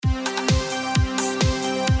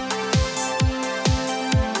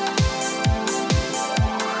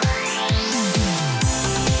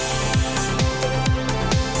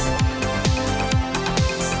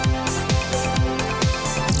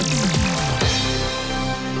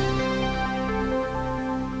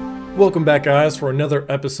Welcome back, guys, for another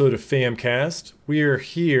episode of Famcast. We are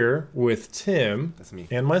here with Tim That's me.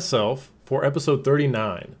 and myself for episode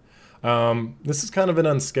 39. This is kind of an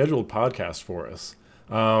unscheduled podcast for us.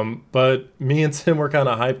 But me and Tim were kind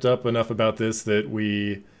of hyped up enough about this that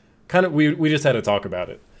we just had to talk about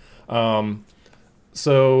it.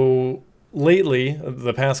 So lately,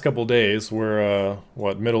 the past couple days, we're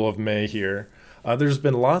middle of May here. There's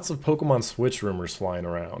been lots of Pokemon Switch rumors flying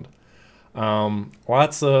around.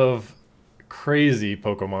 Lots of crazy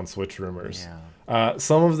Pokemon Switch rumors. Yeah.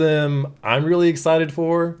 Some of them I'm really excited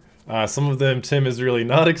for. Some of them Tim is really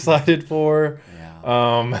not excited for.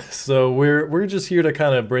 Yeah. So we're just here to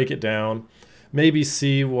kind of break it down, maybe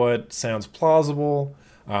see what sounds plausible,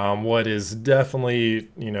 what is definitely,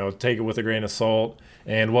 take it with a grain of salt,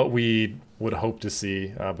 and what we would hope to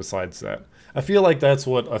see besides that. I feel like that's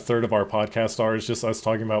what a third of our podcast are, is just us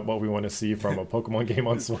talking about what we want to see from a Pokemon game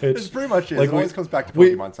on Switch. It's pretty much it. Like It always comes back to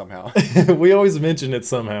Pokemon somehow. We always mention it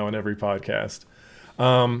somehow in every podcast.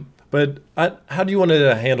 But how do you want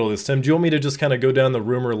to handle this, Tim? Do you want me to just kind of go down the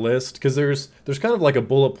rumor list? Because there's kind of like a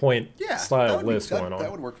bullet point style list going on.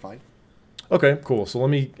 That would work fine. Okay, cool. So let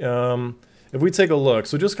me, if we take a look,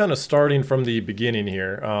 so just kind of starting from the beginning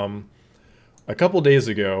here, a couple days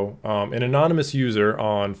ago, an anonymous user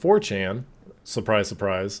on 4chan, surprise,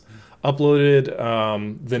 surprise, uploaded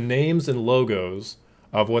the names and logos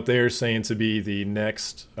of what they are saying to be the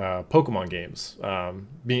next Pokemon games,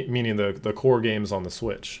 meaning the core games on the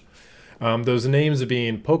Switch. Those names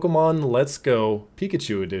being Pokemon Let's Go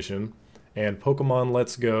Pikachu Edition and Pokemon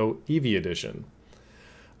Let's Go Eevee Edition.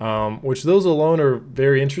 Which those alone are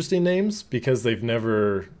very interesting names because they've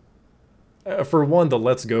never... for one, the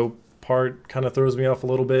Let's Go part kind of throws me off a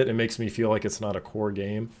little bit. It makes me feel like it's not a core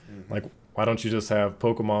game. Mm-hmm. Like, why don't you just have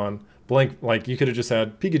Pokemon blank? Like, you could have just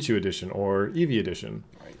had Pikachu Edition or Eevee Edition.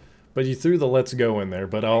 Right. But you threw the Let's Go in there.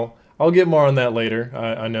 But I'll get more on that later.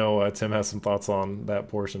 I know Tim has some thoughts on that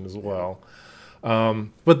portion as well.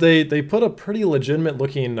 But they put a pretty legitimate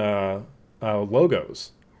looking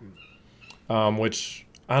logos, which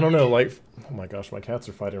I don't know. Like, oh my gosh, my cats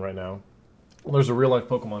are fighting right now. Well, there's a real life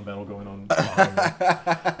Pokemon battle going on behind me.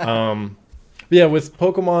 But yeah, with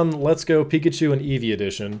Pokemon Let's Go Pikachu and Eevee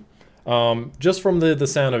Edition, just from the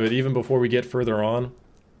sound of it, even before we get further on,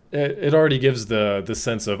 it already gives the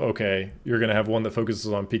sense of, okay, you're going to have one that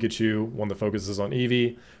focuses on Pikachu, one that focuses on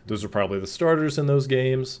Eevee. Those are probably the starters in those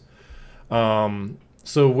games.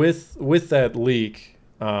 So with that leak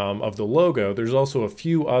of the logo, there's also a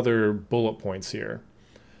few other bullet points here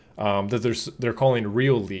that they're calling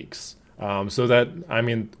real leaks. So that, I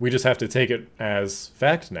mean, we just have to take it as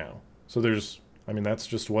fact now. So that's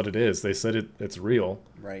just what it is. They said it's real.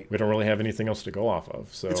 Right. We don't really have anything else to go off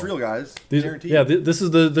of. So it's real, guys. Guaranteed. Yeah, this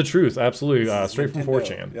is the truth. Absolutely. Straight from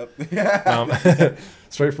 4chan. Yep.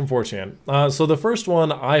 Straight from 4chan. So the first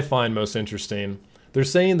one I find most interesting, they're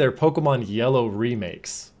saying they're Pokemon Yellow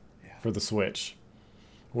remakes for the Switch,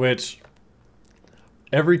 which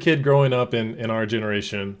every kid growing up in our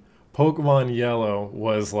generation, Pokemon Yellow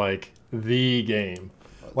was like the game.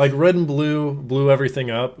 Like Red and Blue blew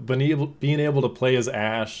everything up, but being able to play as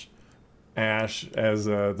Ash as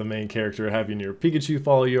the main character, having your Pikachu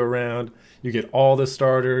follow you around, you get all the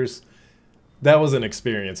starters. That was an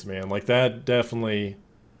experience, man. Like that skyrocketed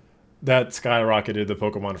the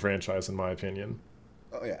Pokemon franchise, in my opinion.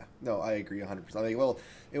 Oh yeah, no, I agree 100%. I mean, well,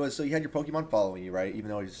 it was so you had your Pokemon following you, right? Even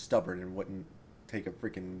though he's stubborn and wouldn't take a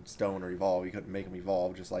freaking stone or evolve, you couldn't make him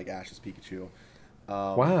evolve, just like Ash's Pikachu.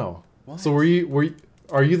 Wow. What? So are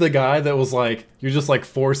you the guy that was like, you just like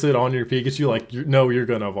force it on your Pikachu, like you're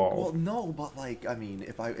gonna evolve? Well, no, but like, I mean,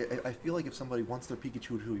 if I feel like if somebody wants their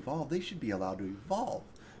Pikachu to evolve, they should be allowed to evolve,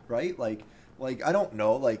 right? Like I don't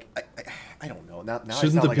know, like I don't know. Now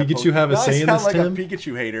shouldn't the Pikachu have a say in this, Tim? I sound Tim? like a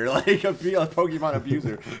Pikachu hater, like a Pokemon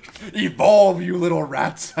abuser. Evolve, you little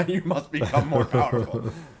rats! You must become more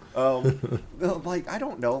powerful. Like I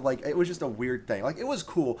don't know, like it was just a weird thing. Like it was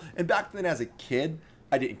cool, and back then as a kid,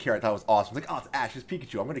 I didn't care. I thought it was awesome. Like, oh, it's Ash's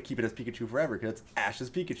Pikachu. I'm going to keep it as Pikachu forever because it's Ash's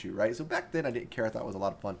Pikachu, right? So back then I didn't care. I thought it was a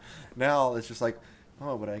lot of fun. Now it's just like,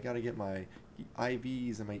 oh, but I got to get my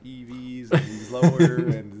IVs and my EVs and he's lower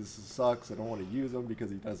and this sucks. I don't want to use him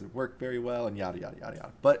because he doesn't work very well and yada, yada, yada,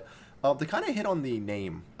 yada. But they kind of hit on the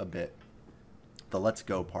name a bit, the Let's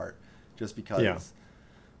Go part, just because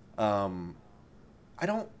I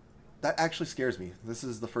don't... That actually scares me. This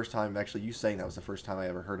is the first time, actually, you saying that was the first time I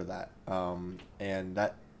ever heard of that. And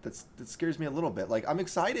that scares me a little bit. Like, I'm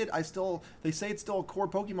excited. They say it's still a core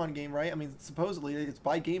Pokemon game, right? I mean, supposedly it's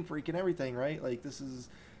by Game Freak and everything, right? Like, this is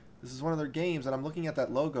one of their games, and I'm looking at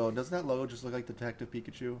that logo. Doesn't that logo just look like Detective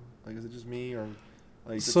Pikachu? Like, is it just me, or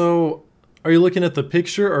like? So Are you looking at the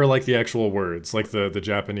picture or like the actual words, like the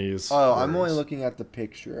Japanese Oh, words? I'm only looking at the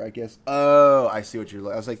picture, I guess. Oh, I see what you're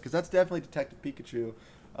like. I was like, because that's definitely Detective Pikachu.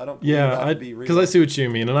 I don't believe Yeah, that I to be because I real. see what you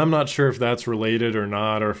mean, and I'm not sure if that's related or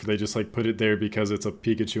not, or if they just like put it there because it's a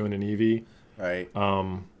Pikachu and an Eevee. Right.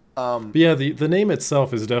 Um, Um, but yeah, the name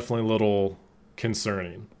itself is definitely a little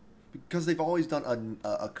concerning. because they've always done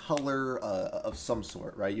a color of some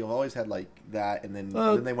sort, right? You've always had like that, and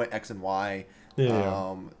Uh, then they went X and Y.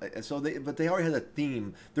 yeah, So they already had a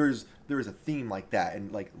theme. There is a theme like that,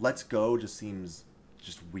 and like Let's Go just seems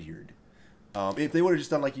just weird. If they would have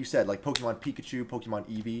just done like you said, like Pokemon Pikachu, Pokemon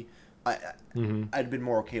Eevee, hmm I'd been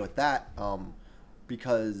more okay with that.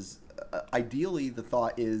 Because ideally the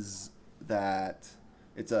thought is that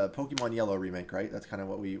it's a Pokemon Yellow remake, right? That's kind of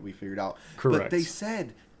what we figured out. But they correct.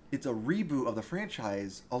 said it's a reboot of the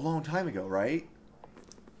franchise a long time ago, right?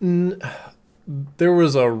 N- there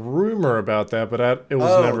was a rumor about that, but it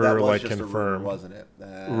was Oh, that never was like just a rumor, confirmed. wasn't it?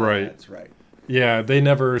 Right. That's right. Yeah, they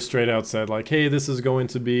never straight out said like, "Hey, this is going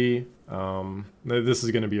to be this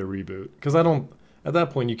is going to be a reboot." Because I don't. At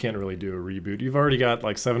that point, you can't really do a reboot. You've already got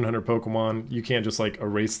like 700 Pokemon. You can't just like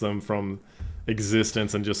erase them from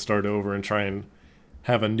existence and just start over and try and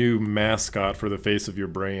have a new mascot for the face of your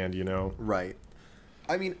brand. You know? Right.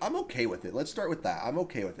 I mean, I'm okay with it. Let's start with that. I'm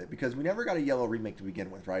okay with it because we never got a yellow remake to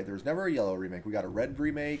begin with, right? There was never a yellow remake. We got a red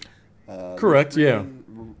remake, Correct. leaf Yeah.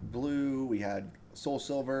 green, blue. We had Soul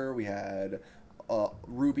Silver. We had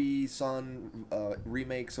Ruby Sun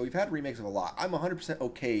remake. So we've had remakes of a lot. I'm 100%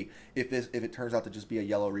 okay if it turns out to just be a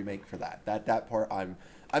yellow remake for that. That part I'm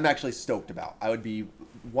actually stoked about. I would be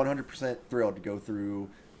 100% thrilled to go through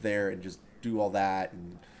there and just do all that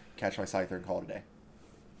and catch my Scyther and call it a day.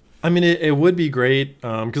 I mean, it would be great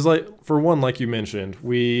because, like, for one, like you mentioned,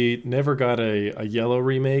 we never got a yellow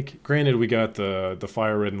remake. Granted, we got the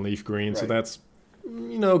fire red and leaf green, so Right. that's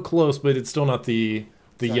close, but it's still not the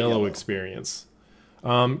It's not yellow yellow. experience.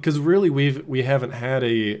 Because really, we haven't had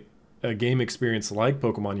a game experience like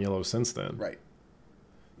Pokemon Yellow since then. Right.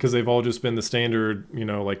 Because they've all just been the standard,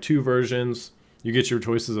 like two versions. You get your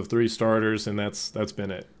choices of three starters, and that's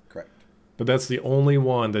been it. Correct. But that's the only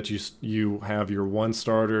one that you have your one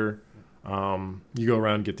starter. You go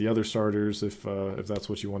around and get the other starters if that's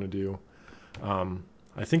what you want to do.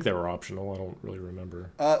 I think they were optional. I don't really remember.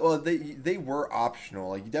 Well, they were optional.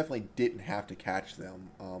 Like you definitely didn't have to catch them.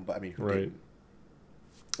 But I mean, who Right. didn't?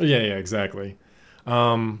 Yeah, exactly.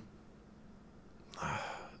 Um,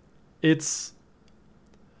 it's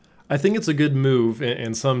I think it's a good move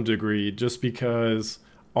in some degree, just because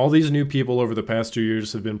all these new people over the past 2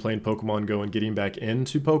 years have been playing Pokemon Go and getting back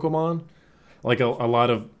into Pokemon, like a lot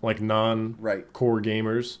of like Right. non-core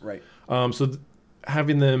gamers. Right. So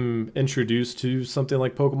having them introduced to something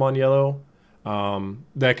like Pokemon Yellow,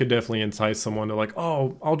 that could definitely entice someone to like,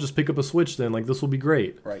 oh, I'll just pick up a Switch then. Like this will be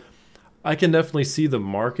great. Right. I can definitely see the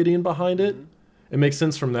marketing behind it. Mhm. It makes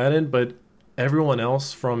sense from that end, but everyone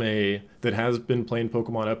else that has been playing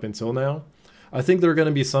Pokemon up until now, I think there are going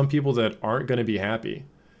to be some people that aren't going to be happy.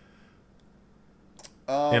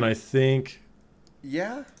 And I think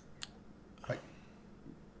Yeah.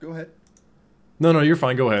 Go ahead. no, you're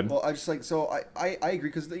fine. Go ahead. Well, I just like so I agree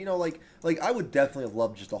because like I would definitely have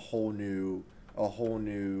loved just a whole new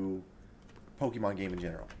Pokemon game in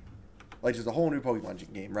general. Like just a whole new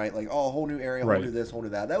Pokemon game, right? Like a whole new area, whole Right. new this, whole new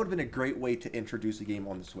that. That would have been a great way to introduce a game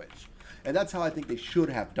on the Switch, and that's how I think they should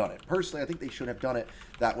have done it. Personally, I think they should have done it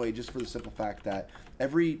that way, just for the simple fact that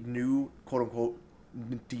every new quote unquote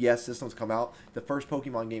DS systems come out, the first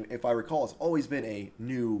Pokemon game, if I recall, has always been a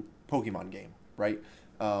new Pokemon game, right?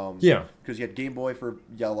 Yeah. Because you had Game Boy for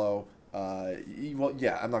Yellow. Well,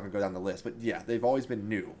 yeah, I'm not gonna go down the list, but yeah, they've always been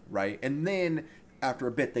new, right? And then after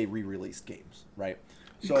a bit, they re-released games, right?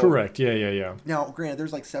 So Correct. Yeah. now, granted,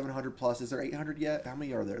 there's like 700 plus. Is there 800 yet? How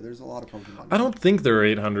many are there? There's a lot of Pokemon. I don't think there are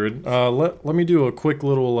 800. Let me do a quick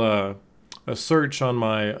little a search on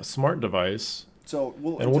my smart device. So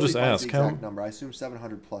we'll until just he finds ask, the how- exact number. I assume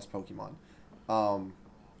 700 plus Pokemon.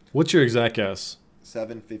 What's your exact guess?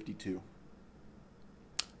 752.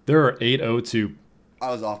 There are 802.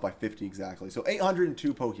 I was off by 50 exactly. So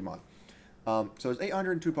 802 Pokemon. So it's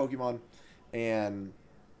 802 Pokemon, and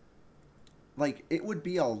like it would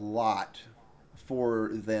be a lot for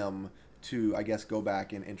them to, I guess, go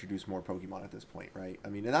back and introduce more Pokemon at this point, right? I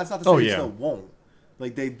mean, and that's not to say Oh, they yeah. still won't.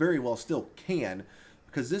 Like they very well still can,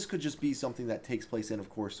 because this could just be something that takes place in, of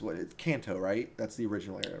course, it's Kanto, right? That's the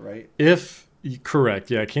original area, right?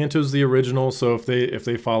 Correct, yeah, Kanto's the original. So if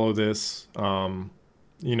they follow this,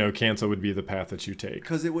 Kanto would be the path that you take.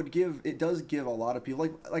 Because it does give a lot of people,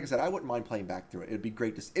 like I said, I wouldn't mind playing back through it. It'd be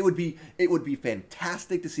great it would be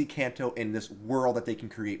fantastic to see Kanto in this world that they can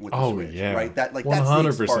create with the Switch, yeah. right? That's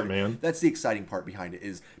 100%, the part, man. That's the exciting part behind it,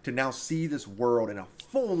 is to now see this world in a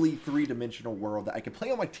fully three-dimensional world that I can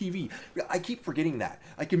play on my TV. I keep forgetting that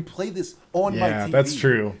I can play this on my TV. Yeah, that's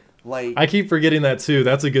true. Like, I keep forgetting that too.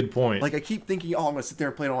 That's a good point. Like, I keep thinking, I'm gonna sit there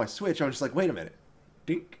and play it on my Switch. I'm just like, wait a minute,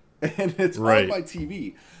 dink, and it's Right. on my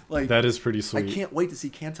TV. Like, that is pretty sweet. I can't wait to see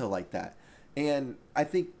Kanto like that. And I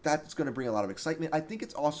think that's going to bring a lot of excitement. I think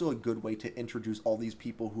it's also a good way to introduce all these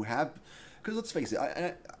people who have, because let's face it,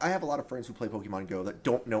 I have a lot of friends who play Pokemon Go that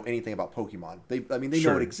don't know anything about Pokemon. They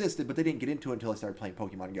Sure. know it existed, but they didn't get into it until I started playing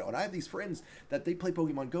Pokemon Go. And I have these friends that they play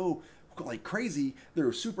Pokemon Go like crazy.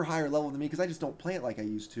 They're super higher level than me because I just don't play it like I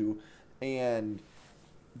used to. And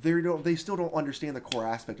they still don't understand the core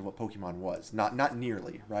aspect of what Pokemon was. Not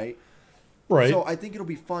nearly, right? Right. So I think it'll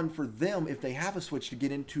be fun for them if they have a Switch to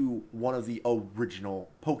get into one of the original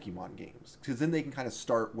Pokemon games, because then they can kind of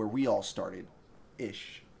start where we all started,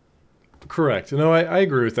 ish. Correct. I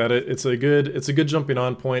agree with that. It's a good jumping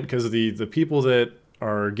on point, because the people that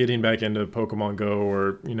are getting back into Pokemon Go,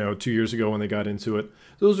 or 2 years ago when they got into it,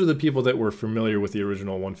 those are the people that were familiar with the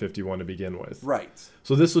original 151 to begin with. Right.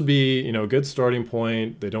 So this would be a good starting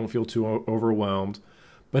point. They don't feel too overwhelmed,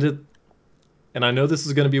 and I know this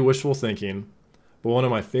is going to be wishful thinking, but one of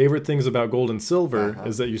my favorite things about Gold and Silver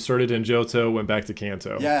is that you started in Johto, went back to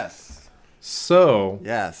Kanto. Yes. So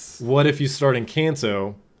Yes. what if you start in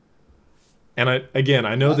Kanto? And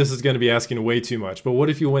I know this is going to be asking way too much, but what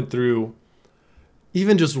if you went through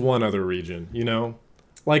even just one other region?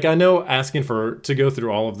 Like, I know asking to go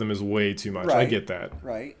through all of them is way too much. Right. I get that.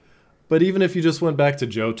 Right. But even if you just went back to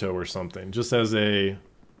Johto or something, just as a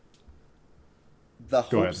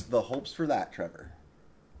Go ahead. The hopes for that, Trevor.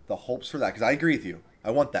 The hopes for that, because I agree with you.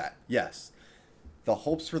 I want that. Yes. The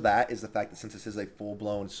hopes for that is the fact that since this is a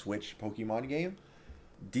full-blown Switch Pokemon game,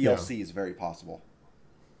 DLC is very possible.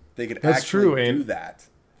 They could actually do that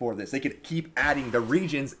for this. They could keep adding the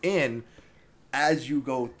regions in as you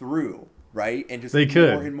go through, right? And just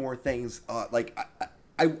more and more things.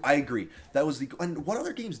 I agree. That was and what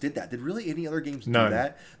other games did that? Did really any other games do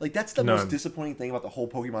that? Like, that's the most disappointing thing about the whole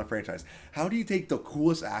Pokemon franchise. How do you take the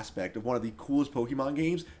coolest aspect of one of the coolest Pokemon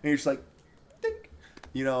games and you're just like, think,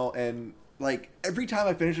 and like every time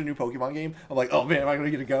I finish a new Pokemon game, I'm like, oh man, am I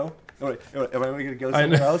going to get to go? Am I going to go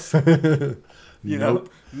somewhere else?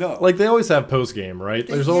 Nope. No. Like, they always have post game, right?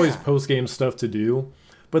 There's always post game stuff to do.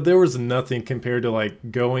 But there was nothing compared to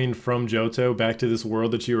like going from Johto back to this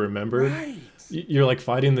world that you remembered. Right. You're like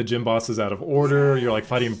fighting the gym bosses out of order. You're like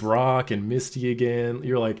fighting Brock and Misty again.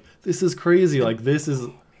 You're like, this is crazy. Like, this is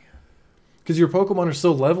because your Pokemon are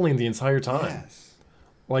still leveling the entire time. Yes.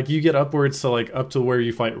 Like, you get upwards to like up to where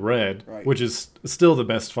you fight Red, which is still the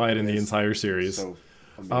best fight in the entire series. So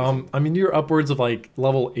amazing. I mean, you're upwards of like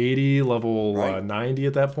level 80, level 90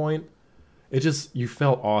 at that point. You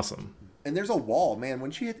felt awesome. And there's a wall, man.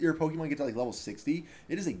 Once you hit your Pokemon get to like level 60,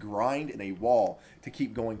 it is a grind and a wall to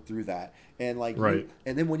keep going through that. And like, and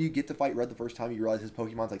then when you get to fight Red the first time, you realize his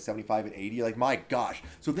Pokemon's like 75 and 80. You're like, my gosh.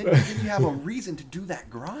 So then you have a reason to do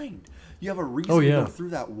that grind. You have a reason to go through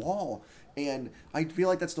that wall. And I feel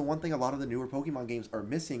like that's the one thing a lot of the newer Pokemon games are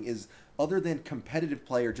missing is, other than competitive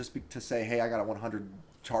player just to say, hey, I got a 100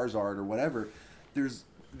 Charizard or whatever, there's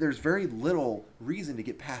very little reason to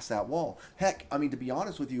get past that wall. Heck, I mean, to be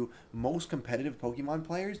honest with you, most competitive Pokemon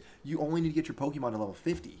players, you only need to get your Pokemon to level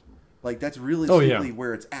 50. Like, that's really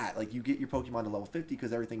where it's at. Like, you get your Pokemon to level 50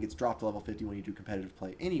 because everything gets dropped to level 50 when you do competitive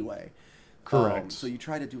play anyway. Correct. So you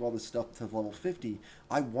try to do all this stuff to level 50.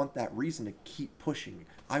 I want that reason to keep pushing.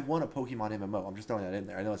 I want a Pokemon MMO. I'm just throwing that in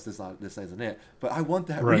there. I know this isn't it, but I want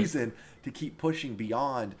that reason to keep pushing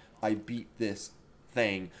beyond I beat this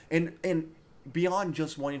thing. And beyond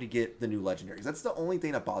just wanting to get the new legendaries. That's the only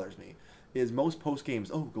thing that bothers me, is most post games,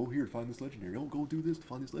 oh, go here to find this legendary. Oh, go do this to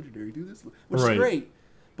find this legendary. Do this, which is great.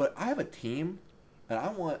 But I have a team, and I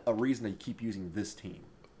want a reason to keep using this team.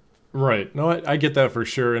 Right. No, I get that for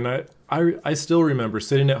sure. And I still remember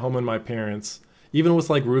sitting at home with my parents, even with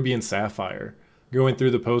like Ruby and Sapphire, going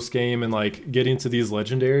through the post game and like getting to these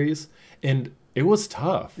legendaries. And it was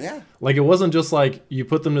tough. Yeah. Like, it wasn't just like you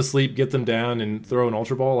put them to sleep, get them down, and throw an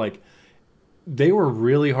Ultra Ball. Like, they were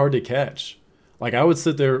really hard to catch. Like, I would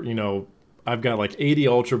sit there, I've got like 80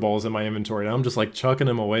 Ultra Balls in my inventory, and I'm just like chucking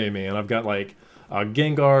them away, man. I've got like a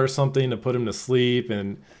Gengar or something to put him to sleep,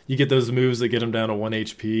 and you get those moves that get him down to 1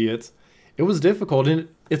 HP. It was difficult, and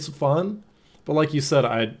it's fun, but like you said,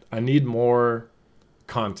 I need more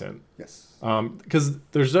content. Yes. Because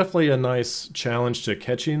there's definitely a nice challenge to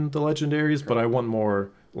catching the legendaries, but I want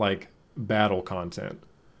more like battle content.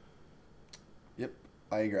 Yep,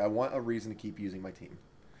 I agree. I want a reason to keep using my team.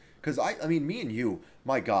 Because I mean, me and you,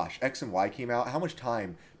 my gosh, X and Y came out. How much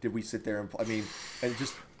time did we sit there and and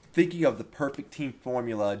just thinking of the perfect team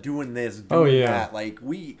formula, doing this, doing that,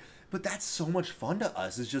 but that's so much fun to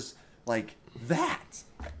us. It's just like that.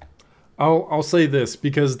 I'll say this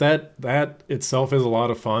because that itself is a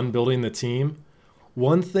lot of fun building the team.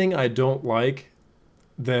 One thing I don't like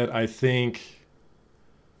that I think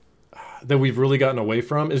that we've really gotten away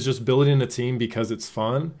from is just building a team because it's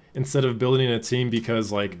fun instead of building a team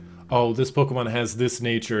because like, oh, this Pokemon has this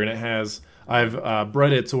nature and I've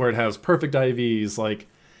bred it to where it has perfect IVs. Like,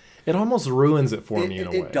 it almost ruins it for me in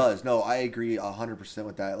a way. It does. No, I agree 100%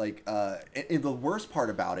 with that. Like, and the worst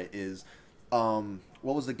part about it is,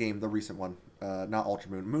 what was the game? The recent one, not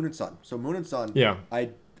Ultra Moon, Moon and Sun. So Moon and Sun. Yeah.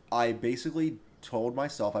 I basically told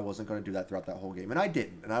myself I wasn't going to do that throughout that whole game, and I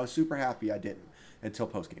didn't, and I was super happy I didn't until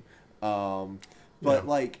post game. But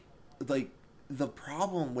like the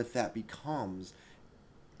problem with that becomes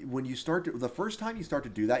when you start to the first time you start to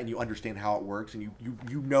do that and you understand how it works and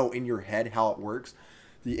you know in your head how it works.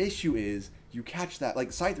 The issue is you catch that, like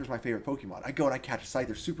Scyther's my favorite Pokemon. I go and I catch a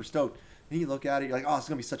Scyther, super stoked. Then you look at it, you're like, oh, it's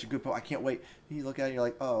gonna be such a good Pokemon. I can't wait. Then you look at it, you're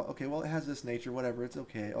like, oh, okay, well it has this nature, whatever, it's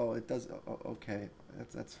okay. Oh, it does, okay,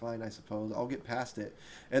 that's fine, I suppose. I'll get past it.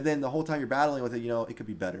 And then the whole time you're battling with it, it could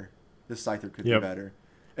be better. This Scyther could be better.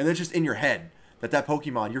 And then it's just in your head that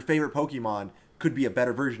Pokemon, your favorite Pokemon, could be a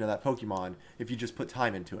better version of that Pokemon if you just put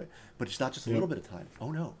time into it. But it's not just a little bit of time.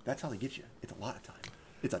 Oh no, that's how they get you. It's a lot of time.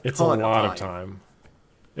 It's a lot of time.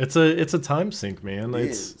 It's a time sink, man.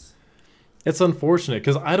 It's unfortunate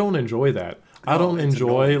because I don't enjoy that. I don't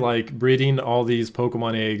enjoy like breeding all these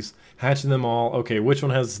Pokemon eggs, hatching them all. Okay, which one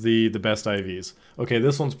has the best IVs? Okay,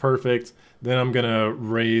 this one's perfect. Then I'm gonna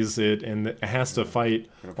raise it, and it has to fight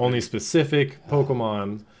only specific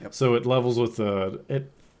Pokemon, so it levels with the.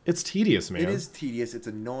 It's tedious, man. It is tedious. It's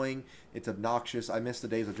annoying. It's obnoxious. I miss the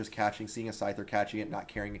days of just seeing a Scyther, catching it, not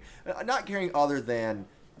caring other than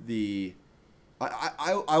the.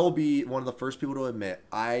 I will be one of the first people to admit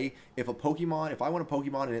if I want a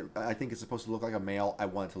Pokemon and I think it's supposed to look like a male, I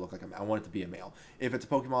want it to look like a male. I want it to be a male. If it's a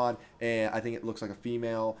Pokemon and I think it looks like a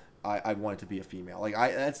female, I want it to be a female. Like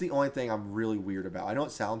that's the only thing I'm really weird about. I know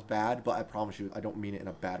it sounds bad, but I promise you I don't mean it in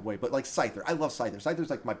a bad way. But like Scyther, I love Scyther. Scyther's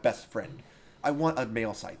like my best friend. I want a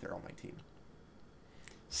male Scyther on my team.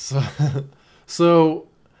 So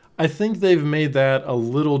I think they've made that a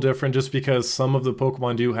little different just because some of the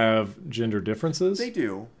Pokemon do have gender differences. They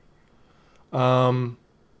do. But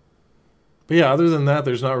yeah, other than that,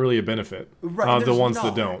 there's not really a benefit. Right. The ones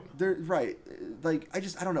that don't. They're right. Like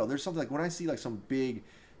I don't know. There's something like when I see like some big,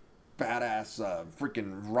 badass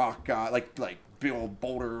freaking rock guy like Bill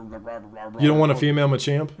Boulder. Blah, blah, blah, blah, you don't want a female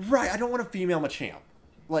Machamp? Right. I don't want a female Machamp.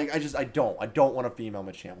 Like I don't want a female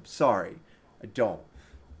Machamp. I'm sorry. I don't.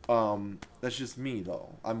 That's just me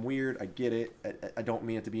though. I'm weird. I get it. I don't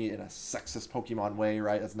mean it to be in a sexist Pokemon way,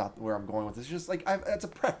 right? That's not where I'm going with this. It's just like that's a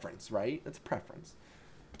preference, right? That's a preference.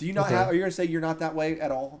 Do you not have? Are you gonna say you're not that way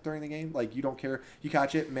at all during the game? Like you don't care. You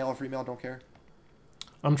catch it, male or female, don't care.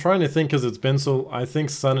 I'm trying to think because it's been so. I think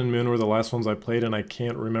Sun and Moon were the last ones I played, and I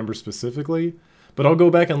can't remember specifically. But I'll go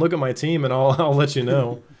back and look at my team, and I'll let you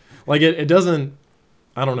know. Like it doesn't.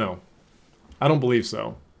 I don't know. I don't believe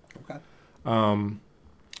so. Okay.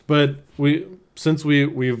 But since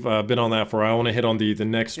we've been on that for, I want to hit on the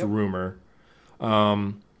next rumor.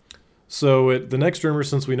 So the next rumor,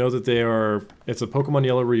 since we know that it's a Pokemon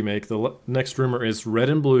Yellow remake. The next rumor is Red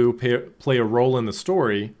and Blue play a role in the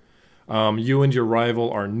story. You and your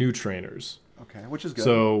rival are new trainers. Okay, which is good.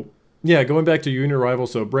 So yeah, going back to you and your rival,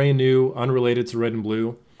 so brand new, unrelated to Red and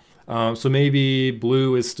Blue. So maybe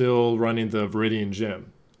Blue is still running the Viridian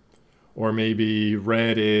Gym. Or maybe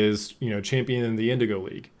Red is, champion in the Indigo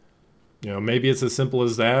League. Maybe it's as simple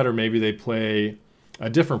as that, or maybe they play a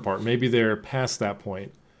different part. Maybe they're past that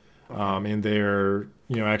point, and they're,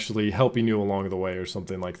 actually helping you along the way or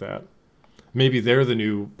something like that. Maybe they're the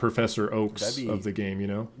new Professor Oaks of the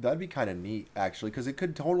game, That'd be kind of neat, actually, because it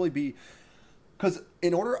could totally be... Because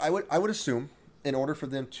I would assume, in order for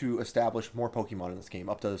them to establish more Pokemon in this game,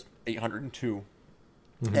 up to 802...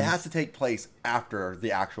 Mm-hmm. It has to take place after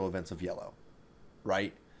the actual events of Yellow,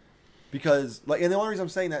 right? Because, and the only reason I'm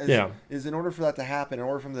saying that is in order for that to happen,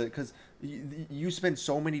 because you spend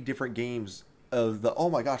so many different games of oh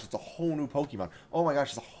my gosh, it's a whole new Pokemon. Oh my gosh,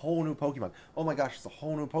 it's a whole new Pokemon. Oh my gosh, it's a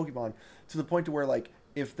whole new Pokemon. To the point to where, like,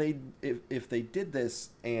 if they did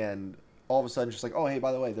this and all of a sudden just like, oh hey,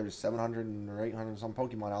 by the way, there's 700 or 800 some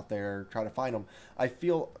Pokemon out there. Try to find them. I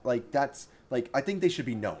feel like that's like I think they should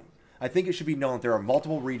be known. I think it should be known that there are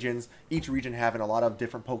multiple regions, each region having a lot of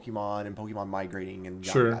different Pokemon and Pokemon migrating and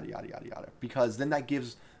yada Sure. yada yada yada yada. Because then that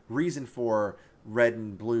gives reason for red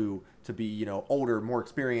and blue to be, you know, older, more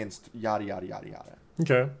experienced, yada yada yada yada.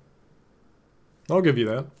 Okay. I'll give you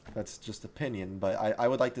that. That's just opinion, but I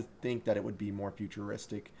would like to think that it would be more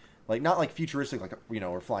futuristic. Like, not like futuristic, like, you know,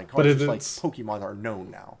 or flying cars, But just like it's- Pokemon are known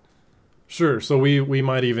now. Sure. So we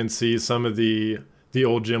might even see some of the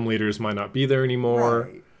old gym leaders might not be there anymore.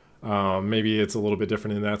 Right. Maybe it's a little bit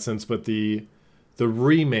different in that sense, but the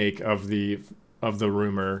remake of the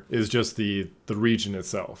rumor is just the region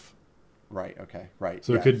itself. Right, okay, right.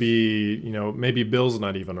 So it could be, you know, maybe Bill's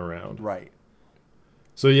not even around. Right.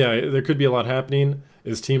 So yeah, there could be a lot happening.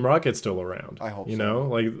 Is Team Rocket still around? I hope you so. know,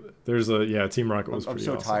 like there's Team Rocket was I'm pretty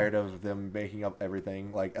so awesome. tired of them making up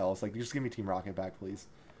everything like else. Like, just give me Team Rocket back, please.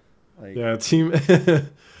 Like, Yeah, Team.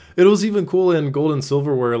 It was even cool in Gold and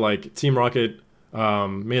Silver where like Team Rocket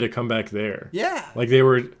made a comeback there. yeah. Like they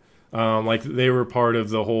were part of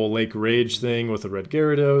the whole Lake Rage thing with the Red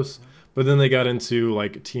Gyarados, but then they got into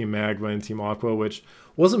like Team Magma and Team Aqua, which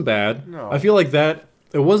wasn't bad. No. I feel like that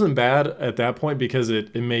it wasn't bad at that point because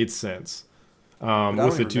it made sense don't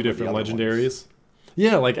with the even two remember different the other legendaries. ones.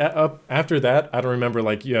 Yeah, like up after that, I don't remember.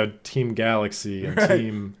 Like you had Team Galaxy and Right.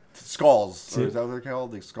 Team Skulls. Or is that what they're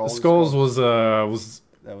called? Like Skulls? Skulls was That was.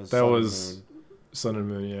 that Sun and was Moon. Sun and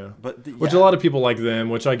Moon, yeah. But Which yeah, a lot of people like them,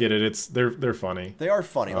 which I get it. They're funny. they are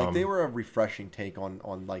funny. Like, Um, they were a refreshing take on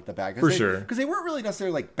like the bad guys. For sure. Because they weren't really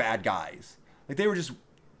necessarily like bad guys. Like, they were just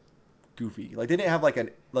goofy. Like, they didn't have like an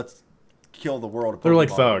let's kill the world. Of They're like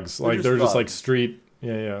Pokemon. thugs. They're just like thugs. street,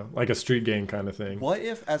 yeah, like a street gang kind of thing. What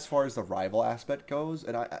if, as far as the rival aspect goes,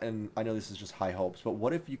 and I know this is just high hopes, but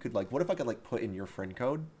what if you could what if I could like put in your friend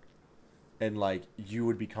code, and like you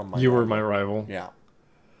would become my You were rival? my rival. Yeah.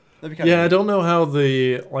 That'd be kind Yeah, I of don't know how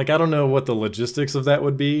I don't know what the logistics of that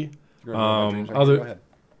would be. Go Other ahead.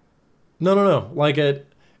 no. Like it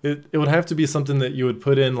would have to be something that you would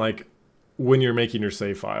put in like when you're making your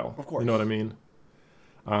save file. Of course. You know what I mean?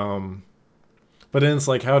 But then it's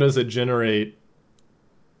like, how does it generate?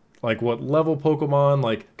 Like what level Pokemon?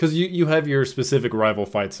 Like, because you have your specific rival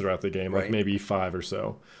fights throughout the game, like Right. maybe 5 or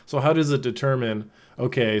so. So how does it determine?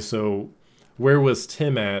 Okay, so where was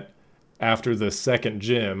Tim at after the second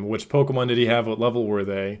gym? Which Pokemon did he have? What level were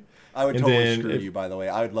they? I would And totally then screw if- you, by the way.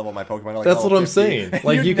 I would level my Pokemon. Like That's level what I'm 50, saying. and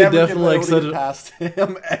Like, you'd you could never get definitely, like, literally set it- past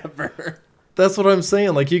him ever. That's what I'm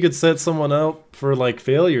saying. Like you could set someone up for like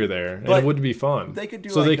failure there, and But it would be fun. They could do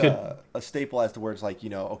so like they could. a staple as to where it's like, you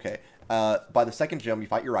know, okay, by the second gym you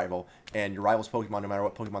fight your rival, and your rival's Pokemon, no matter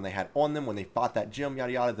what Pokemon they had on them when they fought that gym,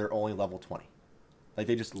 yada yada, they're only level 20. Like,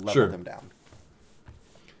 they just level Sure. them down.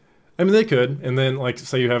 I mean, they could, and then like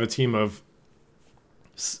say you have a team of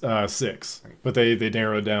 6, Right. but they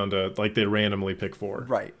narrow it down to like they randomly pick 4,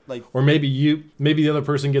 Right. Like, or maybe the other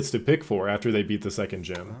person gets to pick 4 after they beat the second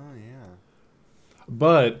gym. oh yeah.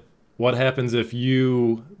 But what happens if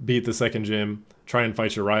you beat the second gym, try and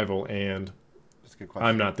fight your rival, and That's a good question.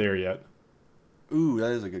 I'm not there yet? Ooh,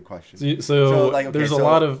 that is a good question. So, like, okay, there's a so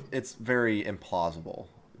lot of it's very implausible,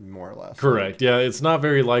 more or less. correct. Yeah, it's not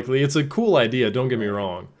very likely. It's a cool idea. Don't get me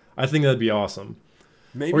wrong. I think that'd be awesome.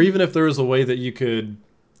 Maybe, Or even if there was a way that you could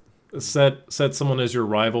set someone as your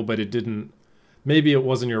rival, but it didn't. Maybe it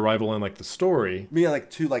wasn't your rival in like the story. maybe like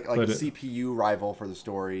two like But a it- CPU rival for the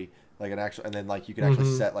story, like an actual, and then like you could actually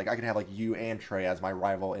Mhm. set like I could have like you and Trey as my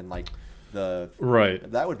rival in like the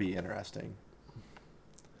Right. that would be interesting.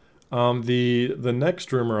 The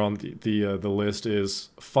next rumor on the list is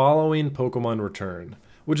following Pokemon Return,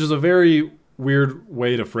 which is a very weird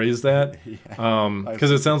way to phrase that.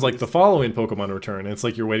 Because it sounds like the following Pokemon Return. It's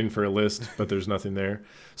like you're waiting for a list, but there's nothing there.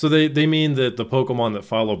 So they mean that the Pokemon that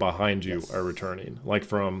follow behind you Yes. are returning, like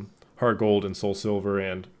from Heart Gold and Soul Silver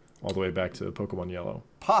and all the way back to Pokemon Yellow.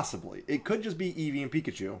 Possibly, it could just be Eevee and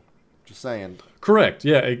Pikachu. Just saying. Correct.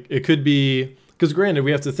 Yeah, it could be, because granted,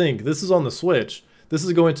 we have to think this is on the Switch. This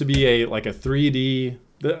is going to be a 3D.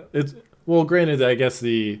 It's well, granted, I guess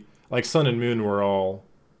the like Sun and Moon were all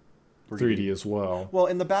 3D as well. Well,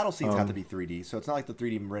 and the battle scenes have Um, to be 3D, so it's not like the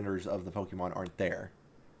 3D renders of the Pokemon aren't there.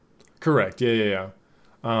 Correct. Yeah.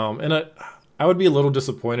 And I would be a little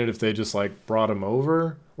disappointed if they just like brought them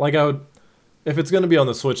over. Like I would, if it's going to be on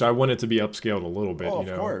the Switch, I want it to be upscaled a little bit. Oh, you of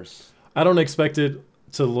know, course. I don't expect it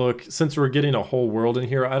to look, since we're getting a whole world in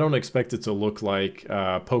here. I don't expect it to look like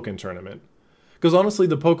Pokken Tournament, because honestly,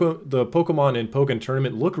 the Pokemon in Pokken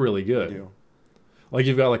Tournament look really I good. do. Like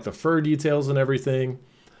you've got like the fur details and everything.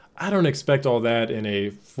 I don't expect all that in a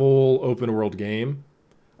full open world game.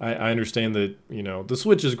 I understand that the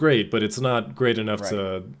Switch is great, but it's not great enough Right.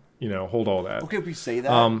 to hold all that. Okay, if we say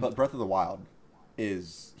that, but Breath of the Wild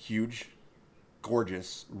is huge,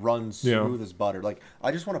 gorgeous, runs Yeah. smooth as butter. Like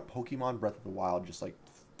I just want a Pokemon Breath of the Wild, just like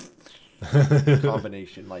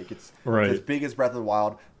combination. Like it's Right. as big as Breath of the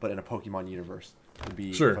Wild, but in a Pokemon universe would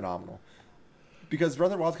be Sure. phenomenal. Because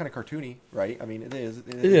Breath of the Wild's kind of cartoony, right? I mean, it is.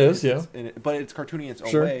 It is, yeah. But it's cartoony in its own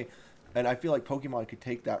Sure. way. And I feel like Pokemon could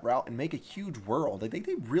take that route and make a huge world. Like they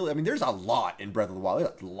really. I mean, there's a lot in Breath of the Wild.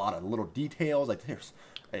 There's a lot of little details. Like there's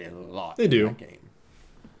a lot. They in do. that game.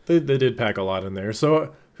 They did pack a lot in there.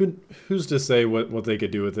 So who's to say what they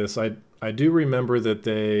could do with this? I do remember that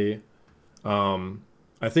they,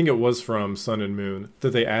 I think it was from Sun and Moon that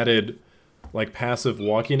they added like passive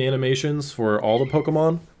walking animations for all the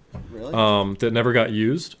Pokemon Really? that never got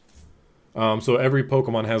used. So every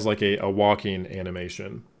Pokemon has like a walking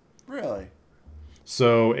animation. Really?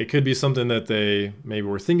 So it could be something that they maybe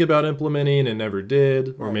were thinking about implementing and never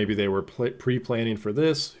did, or Right. maybe they were pre-planning for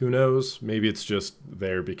this. Who knows? Maybe it's just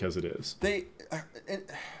there because it is. They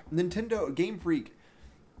Nintendo Game Freak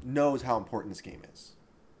knows how important this game is.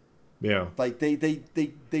 Yeah. Like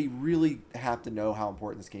they really have to know how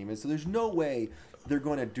important this game is. So there's no way they're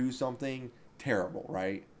going to do something terrible,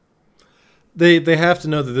 right? They have to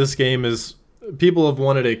know that this game is. People have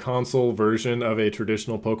wanted a console version of a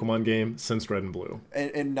traditional Pokemon game since Red and Blue.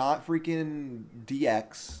 And not freaking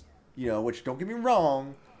DX, which don't get me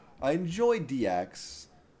wrong, I enjoy DX.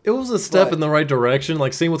 It was a step But- in the right direction,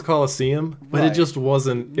 like same with Coliseum, but it Right. just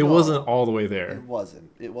wasn't. It No. wasn't all the way there. It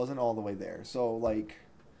wasn't. It wasn't all the way there. So like,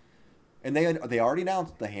 and they already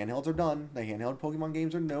announced the handhelds are done. The handheld Pokemon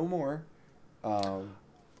games are no more.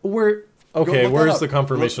 Where Go okay, look where's that the up.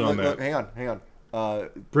 confirmation Look, on look, that? hang on.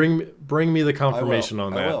 Bring me the confirmation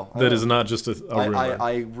on I that. will. That is not just a rumor.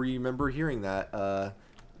 I remember hearing that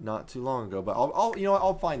not too long ago, but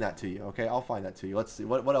I'll find that to you. Okay, I'll find that to you. Let's see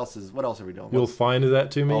what else are we doing? You'll find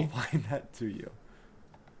that to I'll me. find that to you.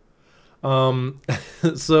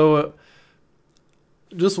 So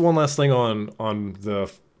just one last thing on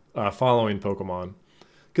the following Pokemon,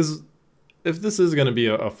 because if this is going to be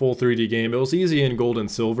a full 3D game, it was easy in Gold and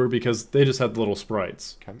Silver because they just had little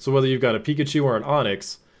sprites. Okay. So whether you've got a Pikachu or an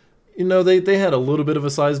Onix, they had a little bit of a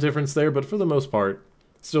size difference there, but for the most part,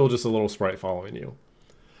 still just a little sprite following you.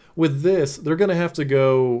 With this, they're going to have to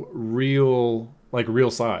go real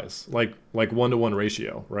size, like 1-to-1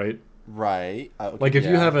 ratio, right? Right. Okay, Like if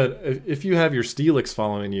you yeah. have if you have your Steelix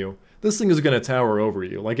following you, this thing is going to tower over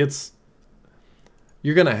you. Like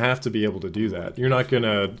you're going to have to be able to do that. You're not going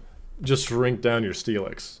to just shrink down your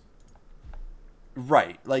Steelix.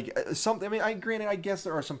 Right. Like something. I mean, granted, I guess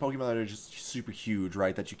there are some Pokemon that are just super huge,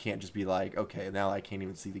 right? That you can't just be like, okay, now I can't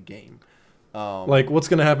even see the game. Like what's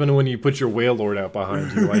going to happen when you put your Wailord out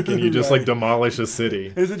behind you, like, and you just like demolish a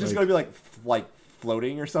city? Is it just Like, gonna be like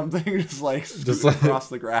floating or something, just like like- across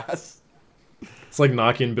the grass? it's like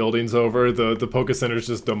knocking buildings over. The Poke Center's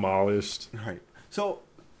just demolished. Right. So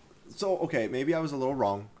okay, maybe I was a little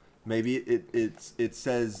wrong. Maybe it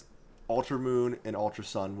says Ultra Moon and Ultra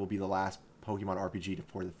Sun will be the last Pokemon RPG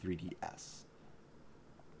for the 3DS.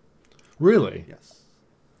 Really? Yes.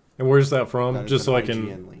 And where's that from? That is Just an so I can.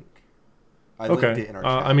 IGN link. I linked Okay. it in our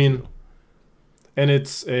chat. I mean, and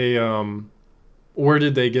it's a where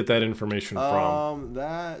did they get that information from?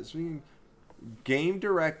 That's game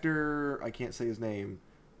director. I can't say his name.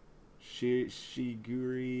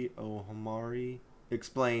 Shiguri Ohomari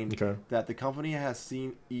explained Okay. that the company has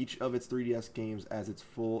seen each of its 3DS games as its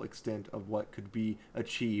full extent of what could be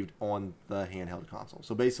achieved on the handheld console.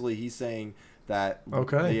 So basically, he's saying that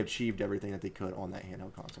Okay. they achieved everything that they could on that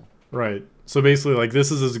handheld console. Right. So basically, like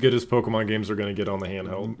this is as good as Pokemon games are going to get on the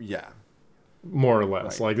handheld, Yeah. more or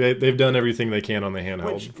less. Right. Like they've done everything they can on the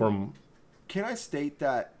handheld. Which- From Can I state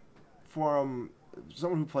that from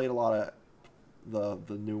someone who played a lot of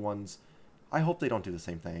the new ones, I hope they don't do the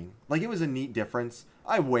same thing. Like it was a neat difference.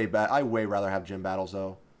 I way rather have gym battles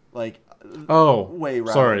though. Like way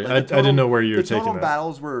rather. sorry, Like, I didn't know where you were the taking totem that.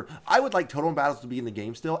 battles were. I would like totem battles to be in the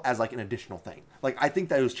game still as like an additional thing. Like I think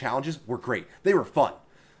those challenges were great. They were fun,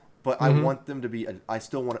 but I want them to be. I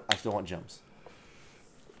still want gyms.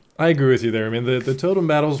 I agree with you there. I mean, the totem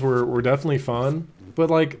battles were definitely fun, but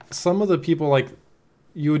like some of the people like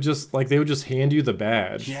you would just like they would just hand you the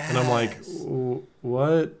badge, and I'm like, Yes.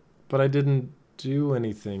 what? But I didn't do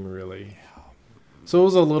anything really. So it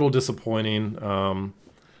was a little disappointing.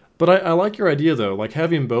 But I like your idea though. Like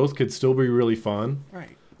having both could still be really fun.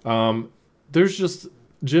 Right. There's just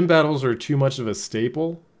gym battles are too much of a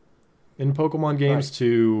staple in Pokemon games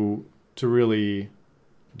Right. to really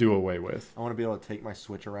do away with. I want to be able to take my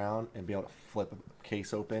Switch around and be able to flip a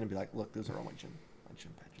case open and be like, look, those are all my gym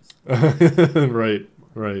badges. games. Right,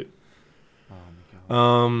 right.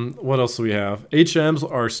 Oh my god. What else do we have? HMs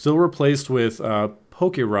are still replaced with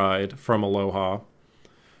Pokeride from Aloha,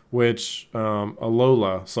 which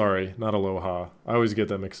Alola, sorry, not Aloha. I always get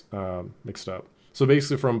that mixed up. So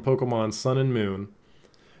basically, from Pokemon Sun and Moon,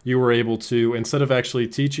 you were able to, instead of actually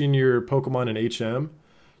teaching your Pokemon an HM,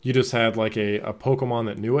 you just had like a Pokemon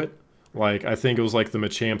that knew it. Like I think it was like the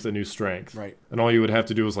Machamp that knew Strength, Right. and all you would have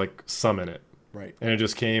to do was like summon it, Right. and it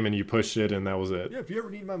just came and you pushed it, and that was it. Yeah, if you ever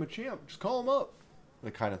need my Machamp, just call him up.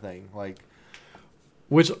 The kind of thing. Like,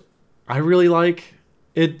 Which I really like.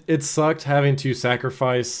 It sucked having to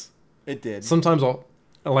sacrifice. it did. Sometimes I'll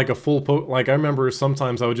like a full like I remember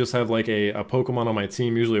sometimes I would just have like a Pokemon on my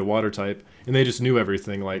team, usually a water type, and they just knew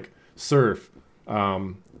everything like Surf,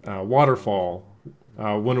 Waterfall,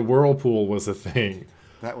 when a Whirlpool was a thing,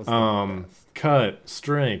 That was the best. Cut,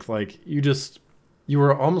 Strength. Like you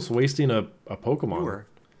were almost wasting a Pokemon. You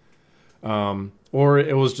were. Or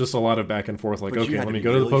it was just a lot of back and forth. Like But you okay, had let me be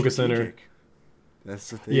go to the really Poke Center. strategic. That's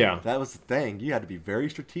the thing. Yeah. That was the thing. You had to be very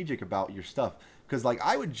strategic about your stuff. Because, like,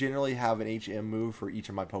 I would generally have an HM move for each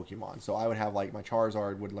of my Pokemon. So I would have, like, my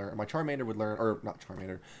Charizard would learn, my Charmander would learn, or not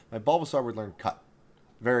Charmander, my Bulbasaur would learn Cut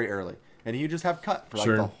very early. And you just have Cut for, like,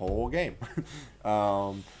 Sure. the whole game.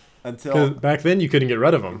 'Cause Until, back then you couldn't get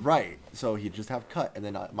rid of them. right. So he'd just have Cut. And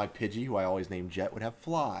then my Pidgey, who I always named Jet, would have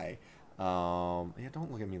Fly. Yeah,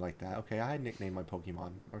 don't look at me like that. Okay, I nicknamed my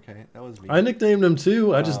Pokemon. Okay, that was me. I nicknamed him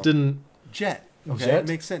too. I just didn't. Jet. Okay, Jet? it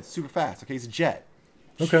makes sense. Super fast. Okay, he's a Jet.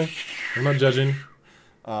 Okay, I'm not judging.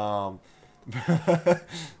 Um,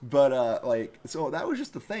 like, so that was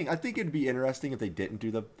just the thing. I think it'd be interesting if they didn't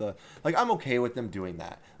do the like. I'm okay with them doing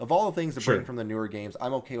that. Of all the things to Sure. bring from the newer games,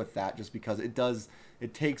 I'm okay with that just because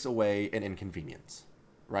it takes away an inconvenience,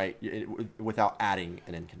 right? Without adding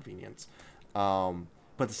an inconvenience.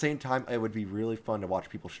 But at the same time, it would be really fun to watch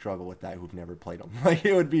people struggle with that who've never played them. Like,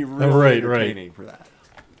 it would be really Right, entertaining for that.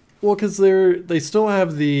 Well, because they still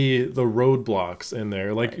have the roadblocks in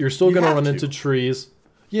there. Like Right. you're still You gonna have run to. into trees.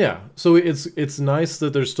 Yeah, so it's nice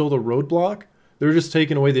that there's still the roadblock. They're just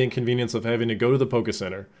taking away the inconvenience of having to go to the Poke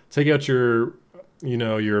Center, take out your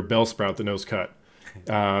Bellsprout that knows Cut,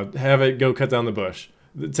 have it go cut down the bush,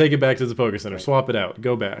 take it back to the Poke Center, Right. swap it out,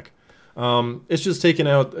 go back. It's just taking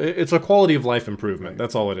out. It's a quality of life improvement. Right.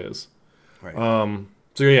 That's all it is. Right.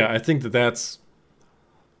 So yeah, I think that's.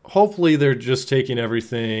 Hopefully, they're just taking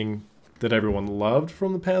everything that everyone loved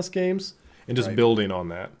from the past games and just Right. building on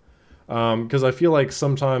that. Because I feel like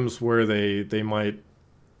sometimes where they might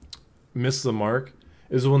miss the mark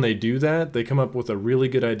is when they do that, they come up with a really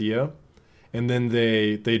good idea, and then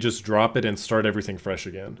they just drop it and start everything fresh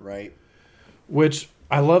again. Right. Which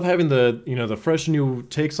I love having the fresh new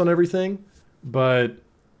takes on everything, but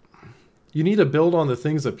you need to build on the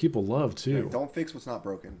things that people love too. Right. Don't fix what's not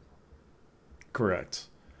broken. Correct.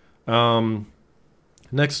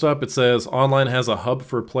 Next up, it says online has a hub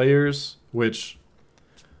for players, which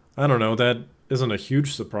I don't know. That isn't a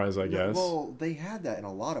huge surprise, I guess. Well, they had that in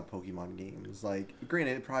a lot of Pokemon games. Like,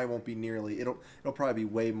 granted, it probably won't be nearly. It'll probably be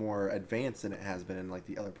way more advanced than it has been in like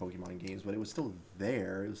the other Pokemon games, but it was still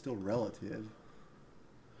there. It was still relative.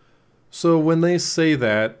 So when they say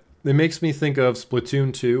that, it makes me think of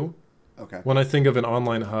Splatoon 2. Okay. When I think of an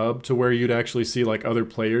online hub to where you'd actually see like other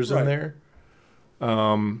players Right. in there.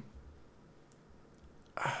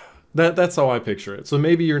 That's how I picture it. So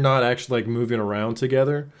maybe you're not actually like moving around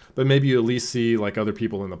together, but maybe you at least see like other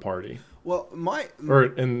people in the party, Well, not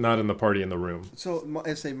in the party, in the room. So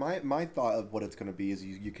my thought of what it's going to be is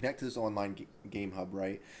you connect to this online game hub,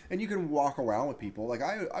 right? And you can walk around with people. Like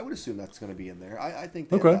I would assume that's going to be in there. I think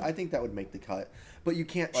that, Okay. I think that would make the cut. But you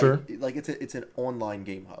can't Sure. like it's an online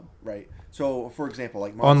game hub, right? So for example,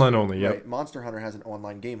 like Online only, yep. right, Monster Hunter has an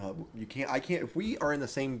online game hub. I can't if we are in the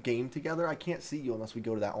same game together, I can't see you unless we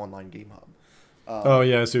go to that online game hub. Oh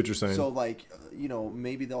yeah, I see what you're saying. So like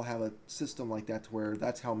maybe they'll have a system like that to where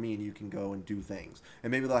that's how me and you can go and do things,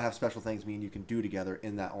 and maybe they'll have special things me and you can do together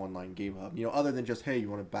in that online game hub. Other than just hey, you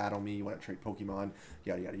want to battle me, you want to trade Pokemon,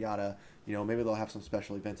 yada yada yada. Maybe they'll have some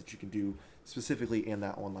special events that you can do specifically in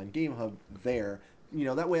that online game hub there.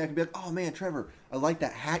 That way I can be like, oh man, Trevor, I like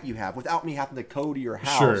that hat you have, without me having to go to your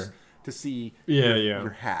house Sure. to see Yeah,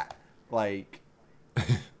 your hat. Like.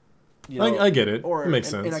 I get it. Or, It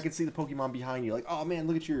makes and sense. I can see the Pokemon behind you, like, oh man,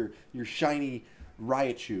 look at your shiny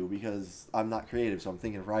Raichu, because I'm not creative, so I'm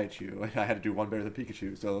thinking of Raichu. I had to do one better than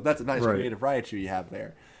Pikachu, so that's a nice Right. creative Raichu you have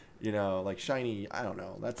there. Like shiny. I don't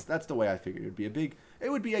know. That's the way I figured it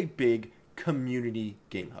would be a big community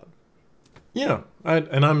game hub. Yeah,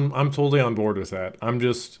 I'm totally on board with that. I'm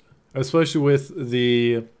just, especially with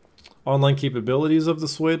the online capabilities of the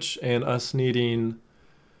Switch and us needing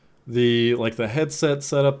the headset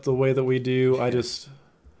set up the way that we do. I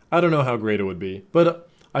don't know how great it would be, but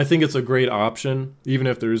I think it's a great option. Even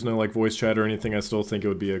if there is no like voice chat or anything, I still think it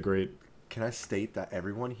would be a great. Can I state that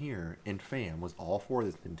everyone here in FAM was all for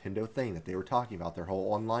this Nintendo thing that they were talking about, their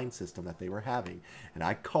whole online system that they were having, and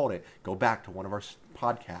I called it. Go back to one of our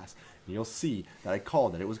podcasts, and you'll see that I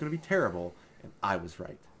called it. It was going to be terrible, and I was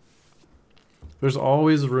right. There's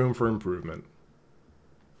always room for improvement.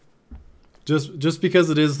 Just because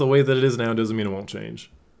it is the way that it is now doesn't mean it won't change.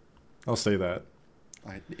 I'll say that.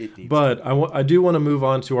 But I do want to move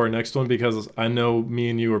on to our next one because I know me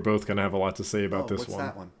and you are both going to have a lot to say about this one.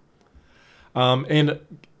 What's that one? And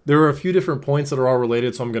there are a few different points that are all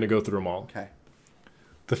related, so I'm going to go through them all. Okay.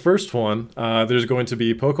 The first one, there's going to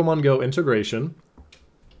be Pokemon Go integration.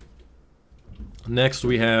 Next,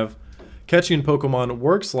 we have catching Pokemon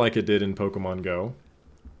works like it did in Pokemon Go.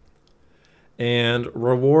 And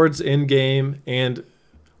rewards in-game, and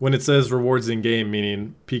when it says rewards in-game,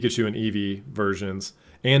 meaning Pikachu and Eevee versions,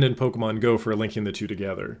 and in Pokemon Go for linking the two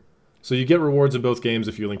together. So you get rewards in both games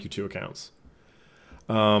if you link your two accounts.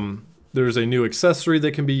 There's a new accessory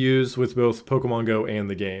that can be used with both Pokemon Go and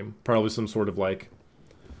the game. Probably some sort of like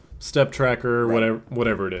step tracker, right.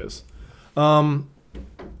 whatever it is.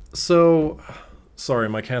 So, sorry,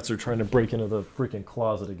 my cats are trying to break into the freaking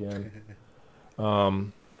closet again.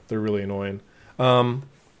 They're really annoying.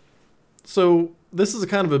 So this is a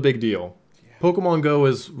kind of a big deal. Yeah. Pokemon Go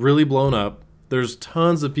is really blown up. There's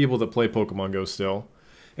tons of people that play Pokemon Go still.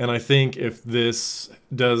 And I think if this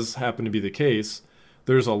does happen to be the case,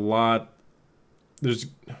 I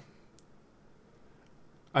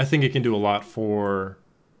think it can do a lot for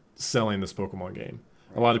selling this Pokemon game.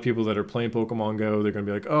 Right. A lot of people that are playing Pokemon Go, they're going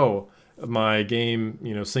to be like, oh, my game,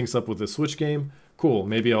 syncs up with the Switch game. Cool.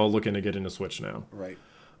 Maybe I'll look into getting a Switch now. Right.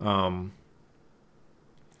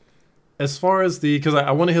 As far as because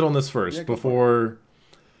I want to hit on this first before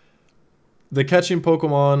the catching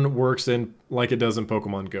Pokemon works in like it does in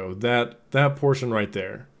Pokemon Go. That portion right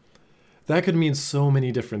there, that could mean so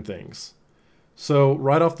many different things. So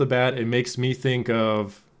right off the bat, it makes me think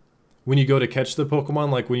of when you go to catch the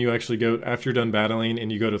Pokemon, like when you actually go after you're done battling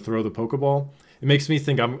and you go to throw the Pokeball. It makes me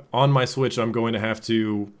think I'm on my Switch. I'm going to have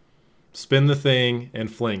to spin the thing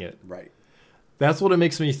and fling it. Right. That's what it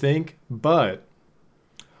makes me think. But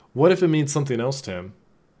what if it means something else, Tim?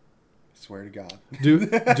 Swear to God. Do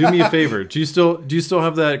me a favor. Do you still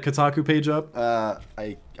have that Kotaku page up?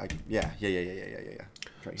 Yeah.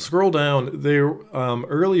 Right, scroll down there.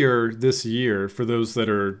 Earlier this year, for those that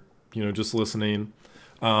are just listening,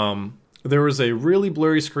 there was a really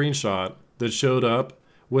blurry screenshot that showed up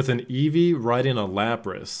with an Eevee riding a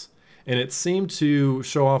Lapras, and it seemed to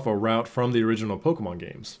show off a route from the original Pokemon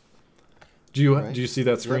games. Do you see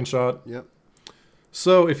that screenshot? Yep.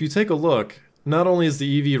 So if you take a look, not only is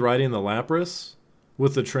the Eevee riding the Lapras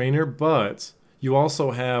with the trainer, but you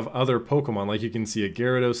also have other Pokemon. Like you can see a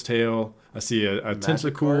Gyarados tail. I see a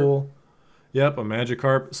Tentacool. Yep, a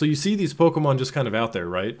Magikarp. So you see these Pokemon just kind of out there,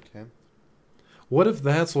 right? Okay. What if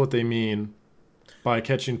that's what they mean by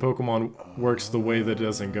catching Pokemon works the way that it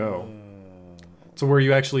doesn't go? To where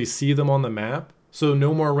you actually see them on the map. So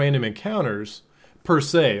no more random encounters per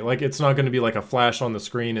se. Like it's not going to be like a flash on the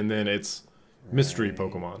screen and then it's mystery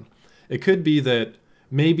Pokemon. It could be that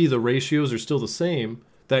maybe the ratios are still the same.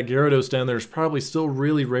 That Gyarados down there is probably still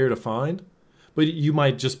really rare to find, but you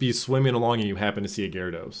might just be swimming along and you happen to see a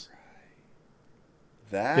Gyarados.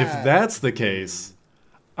 If that's the case,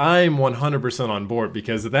 I'm 100% on board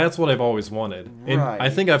because that's what I've always wanted. And I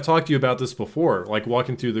think I've talked to you about this before, like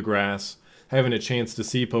walking through the grass, having a chance to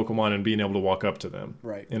see Pokemon and being able to walk up to them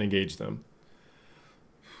and engage them.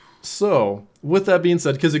 So, with that being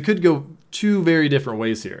said, because it could go two very different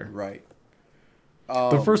ways here. Right.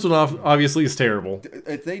 The first one obviously is terrible.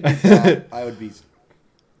 If they did that, I would be...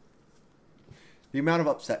 The amount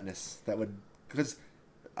of upsetness that would... Because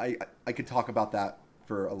I could talk about that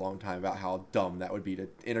for a long time, about how dumb that would be to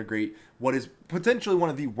integrate what is potentially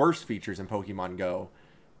one of the worst features in Pokemon Go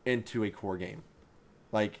into a core game.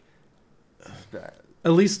 Like...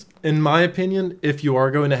 At least, in my opinion, if you are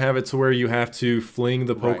going to have it to where you have to fling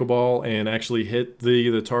the Pokeball and actually hit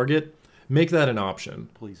the target, make that an option.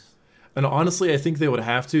 Please. And honestly, I think they would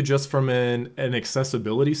have to just from an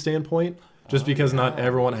accessibility standpoint, just because not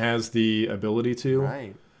everyone has the ability to.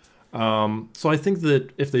 Right. So I think that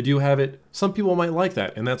if they do have it, some people might like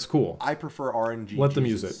that, and that's cool. I prefer RNG. Let them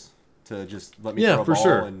use it. To just let me throw a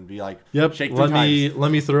ball and be like, shake let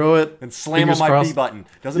me throw it and slam on my B button.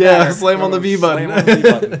 Doesn't matter. Slam on the B button. Slam on the B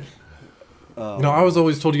button. I was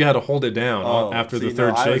always told you had to hold it down after the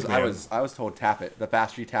third shake. I was told tap it. The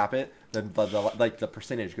faster you tap it, the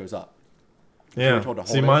percentage goes up. You were Yeah. told to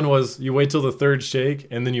hold See, it. mine was you wait till the third shake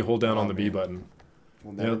and then you hold down Oh, on the B man. button.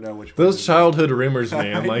 We'll never Yep. know which one. Those it is. childhood rumors,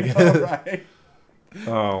 man. I Like, know, right?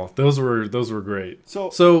 oh, those were great.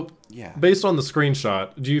 So yeah, based on the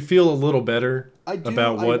screenshot, do you feel a little better I do.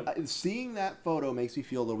 about what? Seeing that photo makes me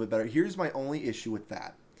feel a little bit better. Here's my only issue with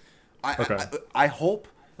that. Okay. I hope,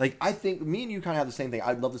 like, I think me and you kind of have the same thing.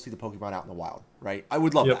 I'd love to see the Pokemon out in the wild, right? I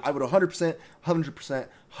would love Yep. that. I would 100%, 100%,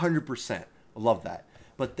 100% love that.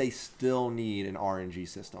 But they still need an RNG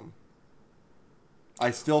system.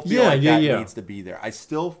 I still feel that needs to be there. I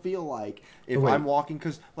still feel like if Wait. I'm walking,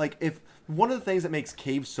 because like if one of the things that makes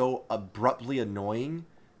caves so abruptly annoying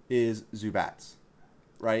is Zubats,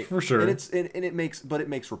 right? For sure. And it makes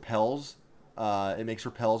repels. It makes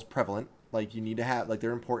repels prevalent. Like you need to have, like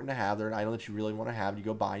they're important to have. They're an item that you really want to have. You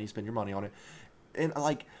go buy and you spend your money on it. And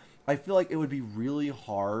like I feel like it would be really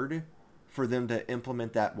hard for them to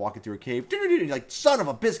implement that walking through a cave, like son of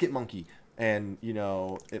a biscuit monkey, and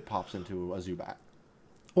it pops into a Zubat.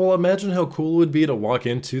 Well, imagine how cool it would be to walk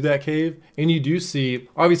into that cave, and you do see.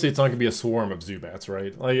 Obviously, it's not going to be a swarm of Zubats,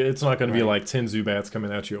 right? Like it's not going to be like 10 Zubats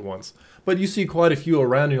coming at you at once. But you see quite a few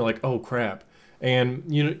around, and you're like, oh crap! And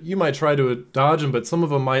you might try to dodge them, but some of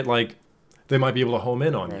them might they might be able to home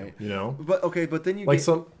in on you. You know. But okay, but then you like get,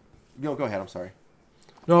 some. No, go ahead. I'm sorry.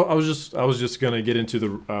 No, I was just gonna get into the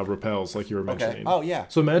repels like you were mentioning. Okay. Oh yeah.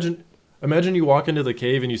 So imagine you walk into the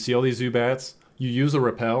cave and you see all these Zubats. You use a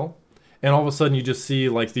repel, and all of a sudden you just see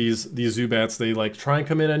like these Zubats. They like try and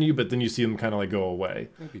come in on you, but then you see them kind of like go away.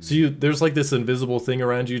 So there's like this invisible thing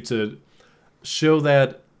around you to show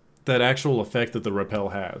that actual effect that the repel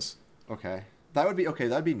has. Okay. That'd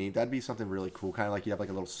be neat. That'd be something really cool. Kind of like you have like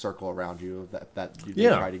a little circle around you that you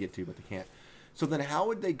try to get to, but they can't. So then how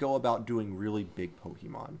would they go about doing really big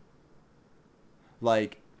Pokemon?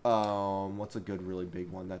 Like, what's a good really big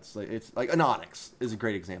one? That's like, it's like an Onix is a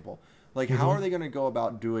great example. Like, how are they going to go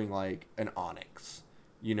about doing like an Onix?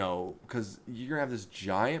 Because you're going to have this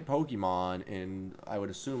giant Pokemon in, I would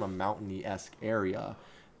assume, a mountainy-esque area.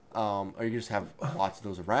 Or you just have lots of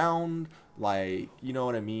those around. Like, you know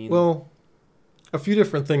what I mean? Well, a few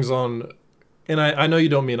different things on. And I know you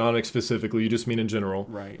don't mean Onix specifically, you just mean in general.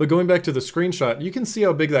 Right. But going back to the screenshot, you can see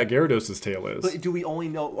how big that Gyarados' tail is. But do we only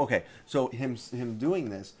know... Okay, so him doing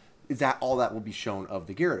this, is that all that will be shown of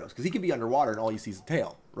the Gyarados? Because he could be underwater and all you see is the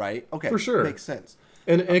tail, right? Okay, for sure. Makes sense.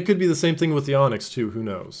 And it could be the same thing with the Onix, too. Who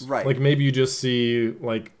knows? Right. Like, maybe you just see,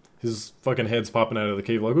 like, his fucking head's popping out of the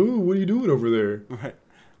cave, like, ooh, what are you doing over there? Right.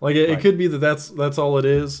 Like, it could be that's all it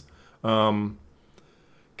is.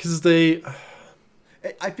 Because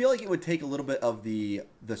I feel like it would take a little bit of the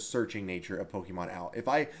searching nature of Pokemon out.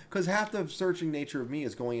 Because half the searching nature of me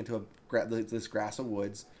is going into this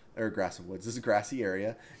grassy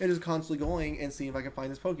area, and just constantly going and seeing if I can find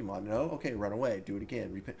this Pokemon. No, okay, run away, do it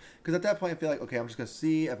again, because at that point I feel like, okay, I'm just gonna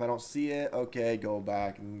see. If I don't see it, okay, go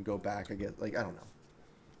back. I guess, like, I don't know.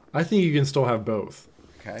 I think you can still have both.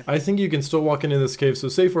 Okay. I think you can still walk into this cave. So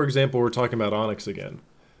say, for example, we're talking about Onix again.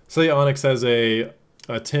 Say Onix has a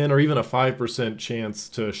 10 or even a 5% chance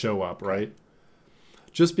to show up, right?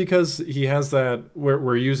 Just because he has that,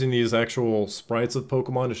 we're using these actual sprites of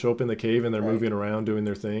Pokemon to show up in the cave and they're moving around doing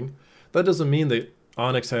their thing, that doesn't mean that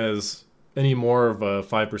Onix has any more of a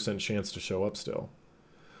 5% chance to show up still.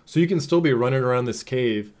 So you can still be running around this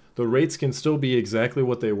cave, the rates can still be exactly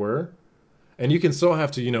what they were, and you can still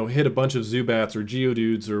have to, hit a bunch of Zubats or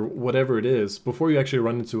Geodudes or whatever it is before you actually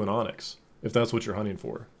run into an Onix, if that's what you're hunting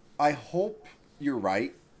for. I hope you're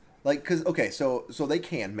right. Like, because, okay, so they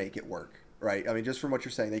can make it work, right? I mean, just from what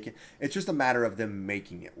you're saying, they can. It's just a matter of them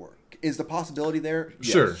making it work. Is the possibility there?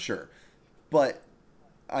 Yes, sure. But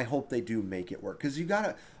I hope they do make it work. Because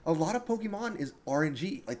a lot of Pokemon is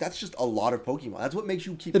RNG. Like, that's just a lot of Pokemon. That's what makes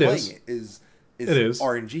you keep playing it, is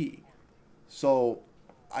RNG. So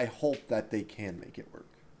I hope that they can make it work.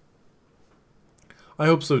 I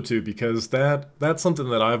hope so too, because that's something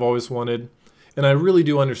that I've always wanted. And I really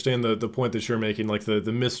do understand the point that you're making, like the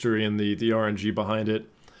mystery and the RNG behind it.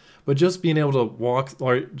 But just being able to walk,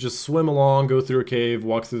 or just swim along, go through a cave,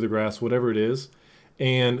 walk through the grass, whatever it is,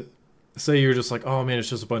 and say you're just like, oh man, it's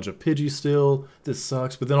just a bunch of Pidgey still, this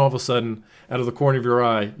sucks. But then all of a sudden, out of the corner of your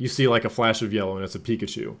eye, you see like a flash of yellow and it's a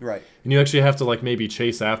Pikachu. Right. And you actually have to like maybe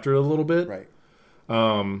chase after it a little bit. Right.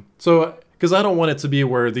 So, because I don't want it to be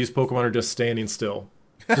where these Pokemon are just standing still,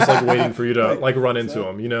 just like waiting for you to like run into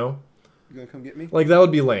them, You gonna come get me? Like, that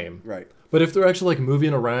would be lame. Right. But if they're actually like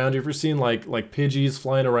moving around, if you're seeing like Pidgeys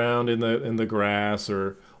flying around in the grass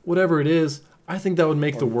or whatever it is, I think that would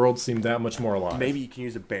make the world seem that much more alive. Maybe you can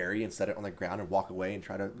use a berry and set it on the ground and walk away and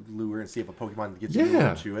try to lure and see if a Pokemon gets you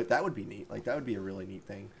and chew it. That would be neat. Like, that would be a really neat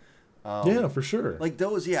thing. Yeah, for sure. Like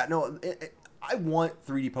those, yeah. No, I want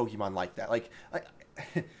 3D Pokemon like that. Like,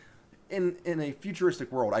 in a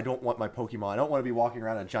futuristic world, I don't want my Pokemon. I don't want to be walking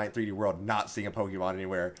around in a giant 3D world not seeing a Pokemon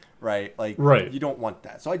anywhere, right? Like, right. You don't want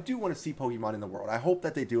that. So I do want to see Pokemon in the world. I hope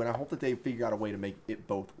that they do, and I hope that they figure out a way to make it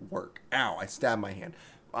both work. Ow, I stabbed my hand.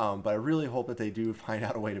 But I really hope that they do find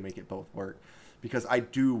out a way to make it both work, because I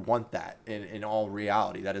do want that in all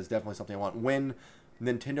reality. That is definitely something I want. When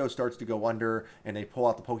Nintendo starts to go under and they pull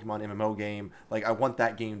out the Pokemon MMO game, like, I want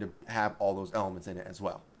that game to have all those elements in it as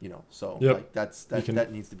well, you know? So, like, that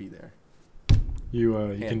needs to be there. You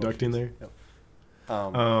conducting there? Yep.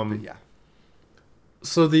 But yeah.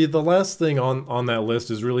 So the last thing on that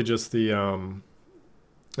list is really just the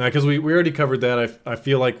because we already covered that. I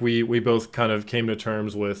feel like we both kind of came to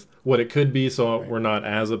terms with what it could be, so we're not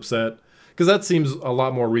as upset, because that seems a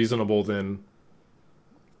lot more reasonable than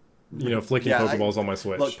flicking Pokeballs on my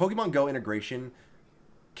Switch. Look, Pokemon Go integration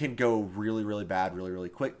can go really, really bad really, really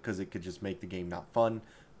quick, because it could just make the game not fun.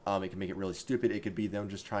 It can make it really stupid. It could be them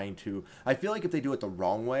just trying to... I feel like if they do it the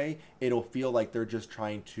wrong way, it'll feel like they're just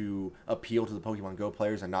trying to appeal to the Pokemon Go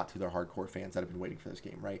players and not to their hardcore fans that have been waiting for this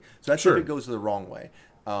game, right? So that's if it goes the wrong way.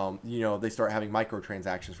 They start having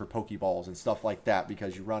microtransactions for Pokeballs and stuff like that,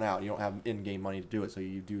 because you run out and you don't have in-game money to do it, so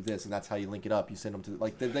you do this, and that's how you link it up. You send them to...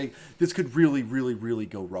 Like, this could really, really, really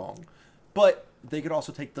go wrong. But they could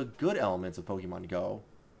also take the good elements of Pokemon Go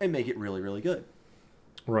and make it really, really good.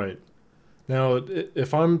 Right. Now,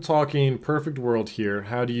 if I'm talking perfect world here,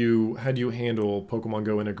 how do you handle Pokemon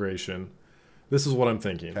Go integration? This is what I'm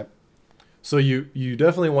thinking. Okay. So you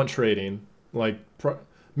definitely want trading, like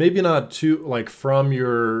maybe not from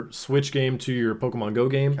your Switch game to your Pokemon Go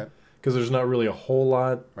game, because there's not really a whole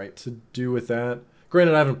lot to do with that.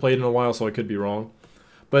 Granted, I haven't played in a while, so I could be wrong,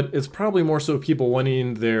 but it's probably more so people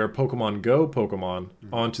wanting their Pokemon Go Pokemon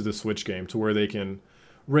onto the Switch game, to where they can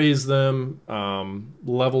raise them,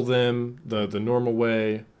 level them the normal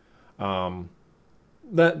way,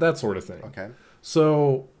 that sort of thing. Okay.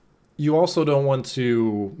 So you also don't want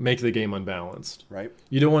to make the game unbalanced. Right.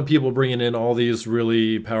 You don't want people bringing in all these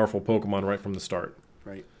really powerful Pokemon right from the start.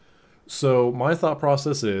 Right. So my thought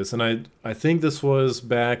process is, and I think this was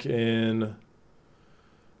back in...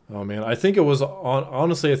 Oh, man. I think it was...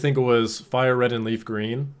 Honestly, I think it was Fire Red and Leaf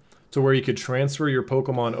Green, to where you could transfer your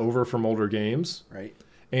Pokemon over from older games. Right.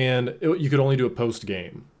 And you could only do it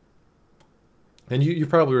post-game. And you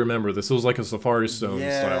probably remember this. It was like a Safari Stone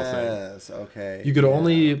style thing. Yes, okay. You could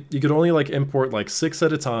only like import like 6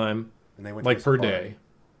 at a time, and they went like per day.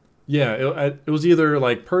 Yeah, it was either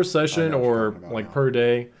like per session or like per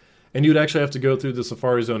day, and you'd actually have to go through the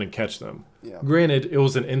Safari Zone and catch them. Yeah. Granted, it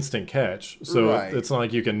was an instant catch, so it's not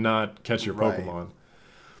like you can not catch your Pokemon.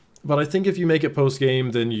 But I think if you make it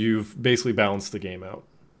post-game, then you've basically balanced the game out.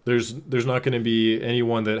 There's not going to be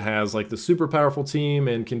anyone that has like the super powerful team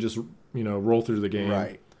and can just roll through the game.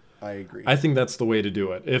 Right, I agree. I think that's the way to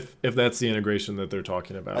do it. If that's the integration that they're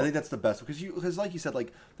talking about, I think that's the best, because like you said,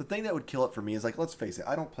 like the thing that would kill it for me is, like, let's face it,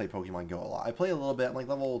 I don't play Pokemon Go a lot. I play a little bit. I'm like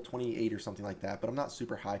level 28 or something like that, but I'm not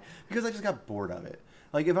super high because I just got bored of it.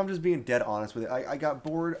 Like, if I'm just being dead honest with it, I got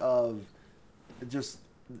bored of just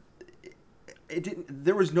it didn't.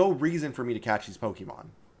 There was no reason for me to catch these Pokemon,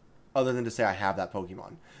 other than to say I have that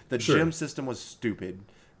Pokemon. The gym system was stupid.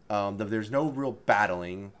 There's no real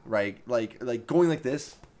battling, right? Like going like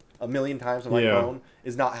this a million times on my phone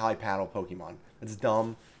is not how I paddle Pokemon. It's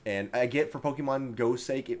dumb, and I get for Pokemon Go's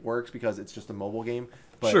sake it works because it's just a mobile game.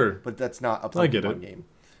 But, but that's not a Pokemon game.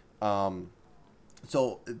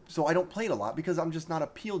 So I don't play it a lot because I'm just not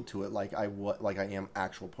appealed to it like I am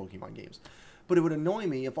actual Pokemon games. But it would annoy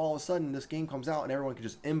me if all of a sudden this game comes out and everyone could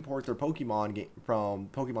just import their Pokemon game from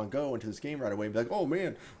Pokemon Go into this game right away and be like, oh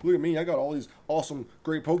man, look at me, I got all these awesome,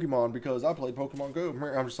 great Pokemon because I played Pokemon Go.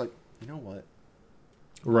 I'm just like, you know what?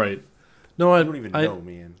 Right. No, I don't even know,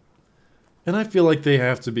 man. And I feel like they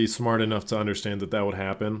have to be smart enough to understand that would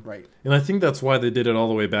happen. Right. And I think that's why they did it all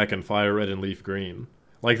the way back in Fire Red and Leaf Green.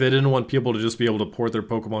 Like, they didn't want people to just be able to port their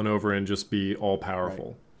Pokemon over and just be all powerful.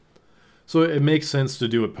 Right. So it makes sense to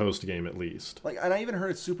do it post-game at least. Like, and I even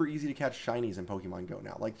heard it's super easy to catch shinies in Pokemon Go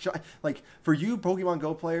now. Like for you Pokemon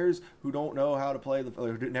Go players who don't know how to play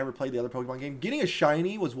or who never played the other Pokemon game, getting a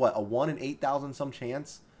shiny was what, a 1 in 8,000 some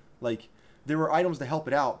chance? Like, there were items to help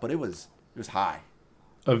it out, but it was high.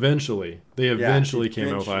 Eventually, they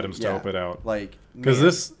came out with items to help it out. Like,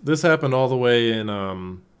 because this happened all the way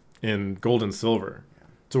in Gold and Silver,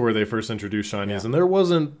 to where they first introduced shinies, and there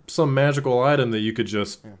wasn't some magical item that you could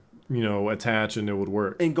just attach and it would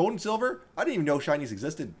work. In Gold and Silver, I didn't even know shinies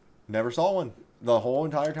existed. Never saw one the whole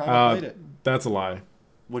entire time I played it. That's a lie.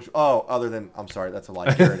 Other than, I'm sorry, that's a lie,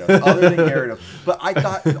 Gyarados. Other than Gyarados. But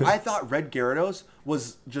I thought Red Gyarados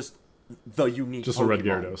was just the unique Just Pokemon. a red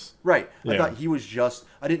Gyarados. Right. I Yeah. thought he was just,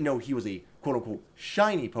 I didn't know he was a quote-unquote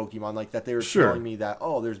shiny Pokemon, like that they were Sure. telling me that,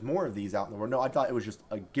 oh, there's more of these out in the world. No, I thought it was just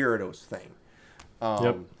a Gyarados thing.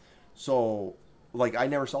 Yep. So, like, I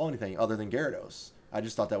never saw anything other than Gyarados. I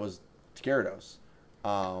just thought that was Gyarados.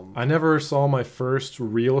 I never saw my first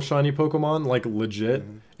real shiny Pokemon, like legit,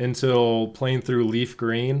 until playing through Leaf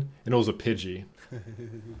Green, and it was a Pidgey.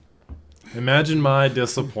 Imagine my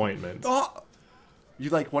disappointment. Oh! You,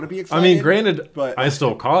 like, want to be I excited? mean, granted, but I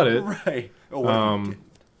still caught it. Right. Oh, what if you didn't?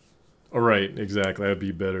 Oh, right, exactly. That'd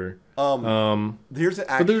be better. Here's an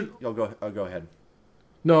action. Go ahead.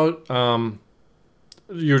 No,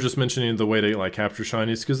 you were just mentioning the way to like capture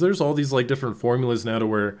shinies because there's all these like different formulas now to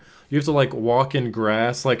where you have to like walk in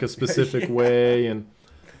grass like a specific way and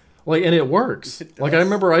it works. Like I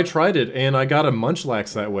remember I tried it and I got a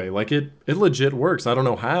Munchlax that way. Like it legit works. I don't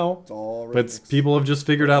know how, It's all but people have just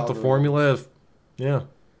figured out the formula. Yeah,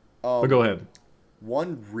 but go ahead.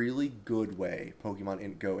 One really good way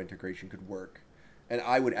Pokemon Go integration could work, and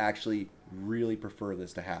I would actually really prefer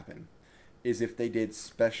this to happen, is if they did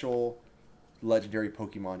special legendary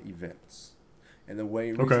Pokemon events. And the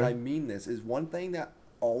reason I mean this is one thing that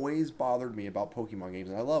always bothered me about Pokemon games,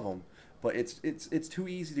 and I love them, but it's too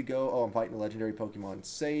easy to go, oh, I'm fighting a legendary Pokemon,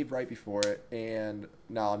 save right before it, and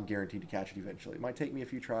now I'm guaranteed to catch it eventually. It might take me a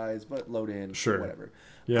few tries, but load in, whatever.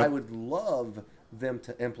 Yep. I would love them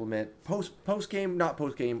to implement post game, not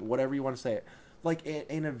post game, whatever you want to say it, like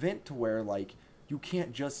an event to where like you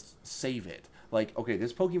can't just save it. Like, okay,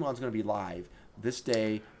 this Pokemon's going to be live this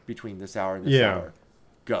day between this hour and this hour.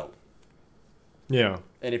 Go. Yeah.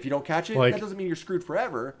 And if you don't catch it, like, that doesn't mean you're screwed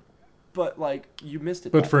forever, but like you missed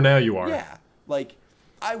it. But for now you are. Yeah. Like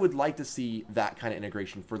I would like to see that kind of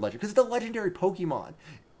integration for Legend because it's a legendary Pokemon.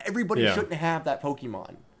 Everybody shouldn't have that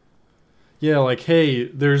Pokemon. Yeah, like, hey,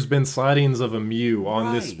 there's been sightings of a Mew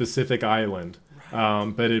on this specific island,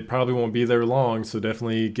 but it probably won't be there long, so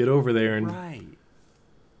definitely get over there. And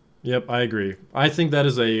Yep, I agree. I think that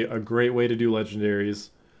is a great way to do legendaries,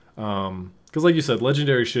 because like you said,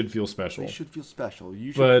 legendaries should feel special. They should feel special.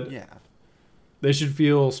 You should, but they should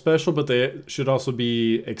feel special, but they should also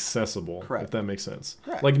be accessible, if that makes sense.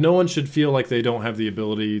 Correct. Like, no one should feel like they don't have the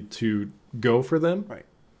ability to go for them. Right.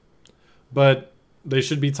 But they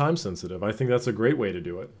should be time sensitive. I think that's a great way to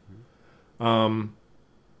do it.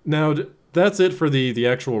 Now, that's it for the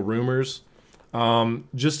actual rumors.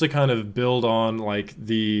 Just to kind of build on like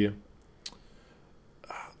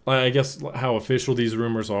I guess how official these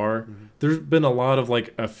rumors are. There's been a lot of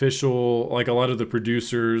like official, like a lot of the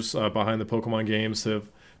producers behind the Pokemon games have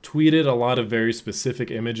tweeted a lot of very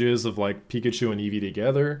specific images of like Pikachu and Eevee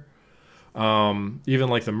together. Even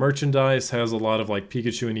like the merchandise has a lot of like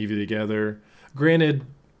Pikachu and Eevee together. Granted,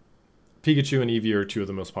 Pikachu and Eevee are two of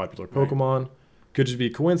the most popular Pokemon. Could just be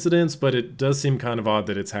coincidence, but it does seem kind of odd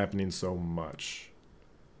that it's happening so much.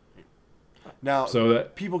 Now, so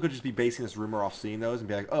people could just be basing this rumor off seeing those and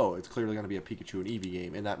be like, oh, it's clearly going to be a Pikachu and Eevee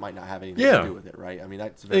game, and that might not have anything to do with it, right? I mean,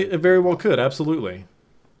 that's it very well could, absolutely.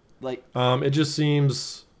 Like, it just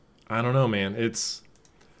seems, I don't know, man. It's,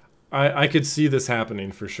 I could see this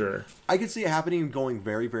happening for sure. I could see it happening and going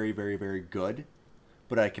very, very, very, very good,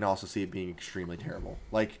 but I can also see it being extremely terrible.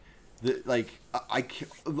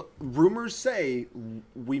 Rumors say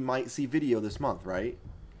we might see video this month, right?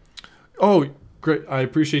 Oh, great! I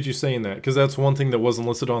appreciate you saying that because that's one thing that wasn't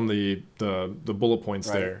listed on the bullet points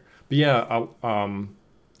there. But yeah,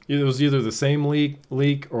 it was either the same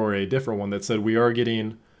leak or a different one that said we are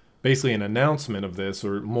getting basically an announcement of this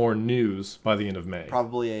or more news by the end of May.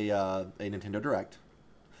 Probably a Nintendo Direct.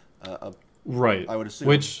 Right. I would assume.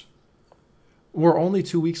 Which we're only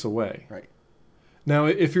 2 weeks away. Right. Now,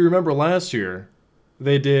 if you remember last year,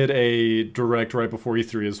 they did a Direct right before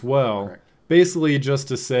E3 as well. Correct. Basically just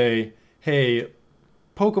to say, hey,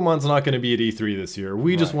 Pokemon's not going to be at E3 this year.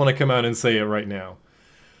 We just want to come out and say it right now.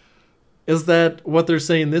 Is that what they're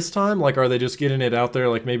saying this time? Like, are they just getting it out there?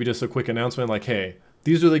 Like, maybe just a quick announcement like, hey,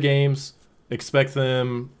 these are the games. Expect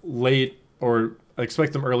them late or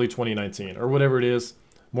expect them early 2019 or whatever it is.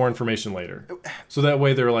 More information later. So that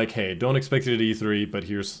way they're like, hey, don't expect it at E3, but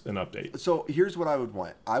here's an update. So here's what I would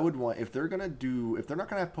want. I would want, if they're not going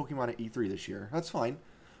to have Pokemon at E3 this year, that's fine.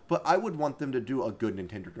 But I would want them to do a good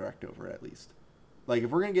Nintendo Direct over it at least. Like, if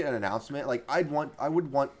we're going to get an announcement, like, I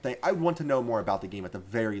would want to know more about the game at the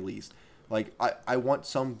very least. Like, I want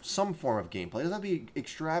some form of gameplay. It doesn't have to be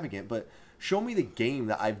extravagant, but show me the game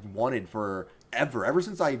that I've wanted forever. Ever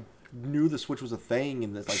since I knew the Switch was a thing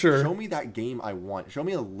and this, like, show me that game I want. Show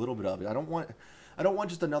me a little bit of it. I don't want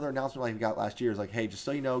just another announcement like we got last year. It's like, hey, just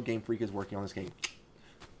so you know, Game Freak is working on this game.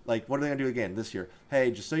 Like, what are they gonna do again this year? Hey,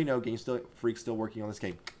 just so you know, Freak's still working on this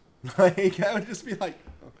game. Like I would just be like,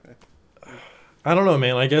 okay. I don't know,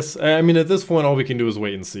 man. I mean, at this point, all we can do is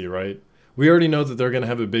wait and see, right? We already know that they're gonna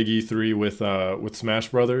have a big E3 with Smash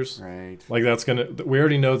Brothers. Right. Like we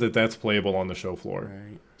already know that that's playable on the show floor.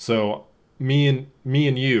 Right. So me and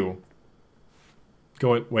you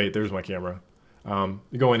going. Wait, there's my camera.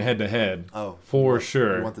 Going head to head. Oh, for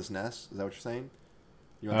sure. You want this Ness? Is that what you're saying?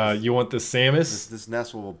 You want this Samus? This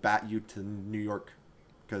Ness will bat you to New York,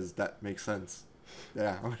 because that makes sense.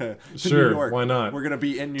 Yeah, I'm gonna sure. New York. Why not? We're gonna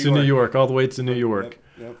be in New York, all the way to New York.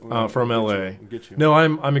 Yep. From LA. Get you. No,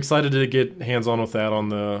 I'm excited to get hands on with that on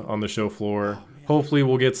the show floor. Oh, hopefully,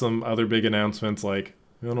 we'll get some other big announcements like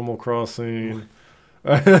Animal Crossing.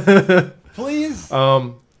 Please.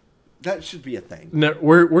 That should be a thing. No,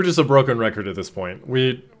 we're just a broken record at this point.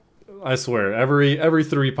 I swear, every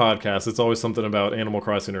 3 podcasts, it's always something about Animal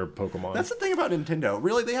Crossing or Pokemon. That's the thing about Nintendo.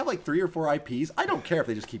 Really, they have like 3 or 4 IPs. I don't care if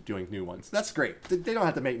they just keep doing new ones. That's great. They don't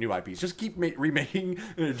have to make new IPs. Just keep remaking,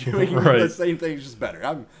 doing Right. the same things, just better.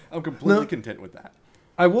 I'm completely content with that.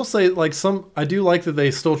 I will say, like I do like that they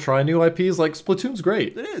still try new IPs. Like Splatoon's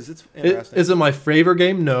great. It is. It's interesting. Is it my favorite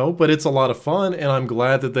game? No, but it's a lot of fun, and I'm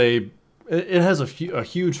glad that it has a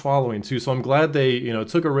huge following too. So I'm glad they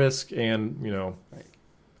took a risk and Right.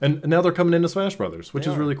 and now they're coming into Smash Brothers, which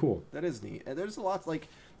They is are. really cool. That is neat. And there's a lot like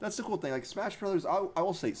that's the cool thing. Like Smash Brothers, I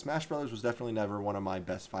will say Smash Brothers was definitely never one of my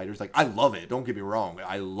best fighters. Like I love it. Don't get me wrong.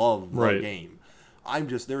 I love the Right. game.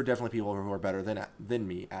 There are definitely people who are better than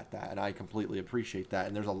me at that, and I completely appreciate that.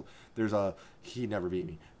 And there's a he never beat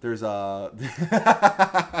me. There's a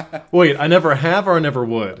Wait, I never have or I never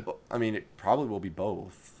would. I mean, it probably will be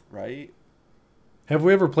both, right? Have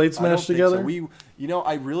we ever played I don't Smash think together? So.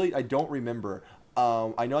 I don't remember.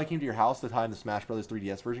 I know I came to your house the time the Smash Brothers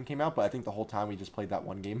 3DS version came out, but I think the whole time we just played that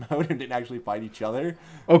one game mode and didn't actually fight each other.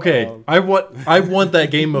 Okay, I want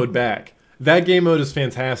that game mode back. That game mode is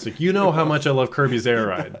fantastic. You know how much I love Kirby's Air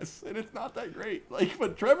Ride. Yes, and it's not that great. Like,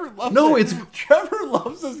 but Trevor loves No, it. it's- Trevor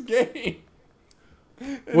loves this game.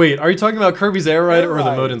 Wait, are you talking about Kirby's Air Ride or the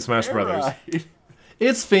Ride. mode in Smash Air Brothers? Ride.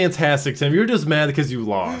 It's fantastic, Tim. You're just mad because you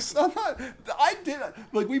lost. I'm not, I did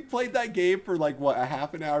like we played that game for like what a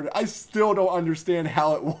half an hour. I still don't understand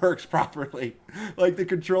how it works properly. Like the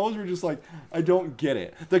controls were just like I don't get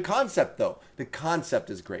it. The concept though, the concept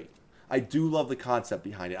is great. I do love the concept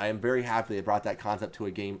behind it. I am very happy they brought that concept to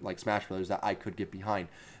a game like Smash Brothers that I could get behind.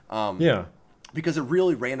 Yeah. Because it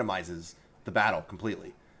really randomizes the battle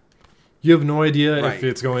completely. You have no idea if Right.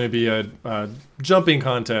 it's going to be a jumping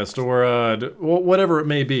contest or whatever it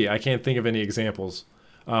may be. I can't think of any examples.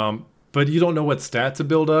 But you don't know what stat to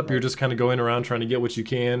build up. You're just kind of going around trying to get what you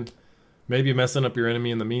can. Maybe messing up your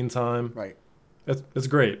enemy in the meantime. Right. It's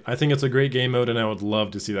great. I think it's a great game mode, and I would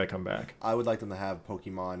love to see that come back. I would like them to have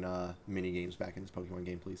Pokemon mini games back in this Pokemon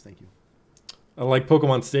game, please. Thank you. I like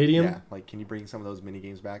Pokemon Stadium. Yeah, like can you bring some of those mini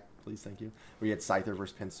games back, please? Thank you. Where you had Scyther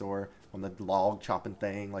versus Pinsor on the log chopping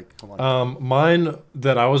thing. Like, come on. Mine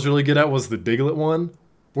that I was really good at was the Diglett one,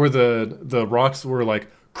 where the rocks were like,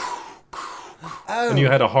 and you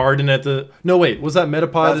had to harden at the. No, wait, was that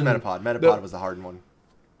Metapod? That's Metapod. Metapod was the hardened one.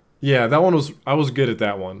 Yeah, that one was. I was good at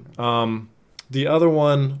that one. The other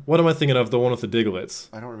one, what am I thinking of? The one with the Diglets.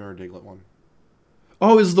 I don't remember Diglett one.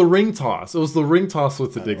 Oh, it was the ring toss. It was the ring toss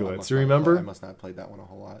with the I Diglets. must You not- remember? I must not have played that one a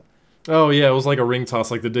whole lot. Oh yeah, it was like a ring toss.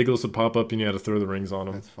 Like the Diglets would pop up and you had to throw the rings on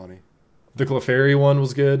them. That's funny. The Clefairy one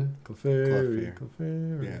was good. Clefairy.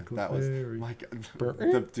 Clefairy. Yeah, that was my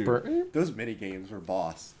God. Dude, those mini games were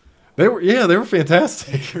boss. They were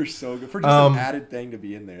fantastic. They're so good for just an added thing to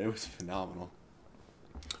be in there. It was phenomenal.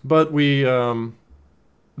 But we, I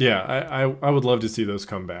would love to see those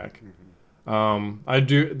come back. I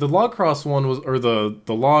do. The log cross one was, or the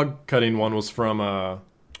log cutting one was from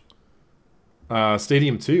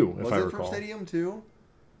Stadium 2, if Was I it recall. from Stadium 2?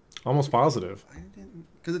 Almost positive. I didn't,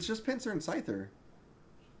 because it's just Pinsir and Scyther.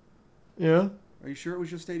 Yeah, Are you sure it was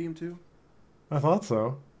just Stadium 2? I thought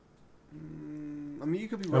so. I mean, you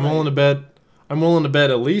could be right. I'm willing to bet. I'm willing to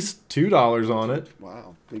bet at least $2 on it.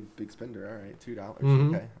 Wow, big spender. All right, $2.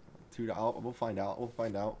 Mhm. Okay, $2. We'll find out.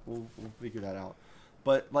 We'll figure that out.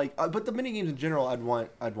 But like, but the mini games in general, I'd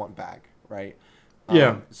want back, right?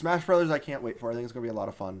 Yeah. Smash Brothers, I can't wait for. I think it's gonna be a lot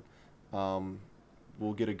of fun.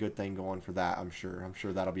 We'll get a good thing going for that. I'm sure. I'm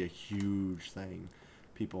sure that'll be a huge thing.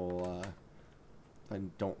 People, I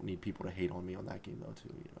don't need people to hate on me on that game though,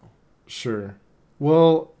 too. You know. Sure.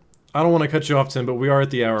 Well, I don't want to cut you off, Tim, but we are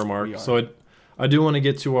at the hour mark, We are. so I do want to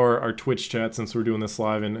get to our Twitch chat since we're doing this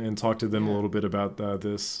live and talk to them a little bit about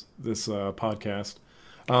this podcast.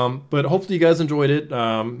 But hopefully you guys enjoyed it.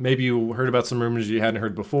 Maybe you heard about some rumors you hadn't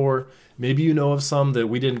heard before. Maybe you know of some that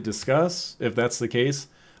we didn't discuss. If that's the case,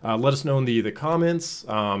 Let us know in the comments.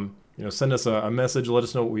 Send us a message. Let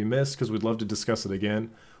us know what we missed because we'd love to discuss it again.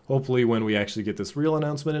 Hopefully when we actually get this real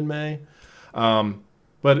announcement in May.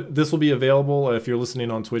 But this will be available. If you're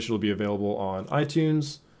listening on Twitch, it'll be available on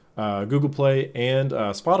iTunes, Google Play, and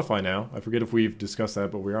Spotify now. I forget if we've discussed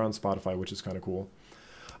that, but we are on Spotify, which is kind of cool.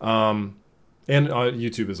 And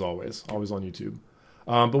YouTube as always on YouTube.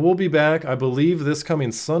 But we'll be back. I believe this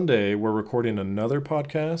coming Sunday, we're recording another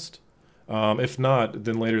podcast. If not,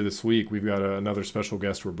 then later this week, we've got another special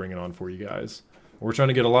guest we're bringing on for you guys. We're trying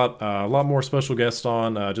to get a lot more special guests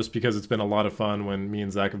on just because it's been a lot of fun when me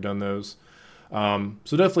and Zach have done those.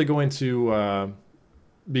 So definitely going to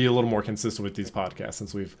be a little more consistent with these podcasts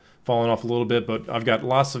since we've fallen off a little bit. But I've got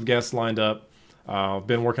lots of guests lined up. I've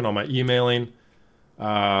been working on my emailing.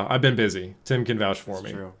 I've been busy. Tim can vouch for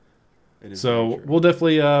me. True. So we'll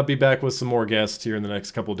definitely be back with some more guests here in the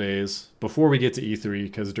next couple days before we get to E3,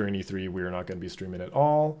 because during E3 we are not going to be streaming at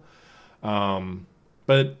all.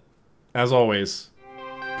 But as always,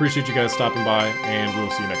 appreciate you guys stopping by, and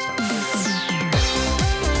we'll see you next time.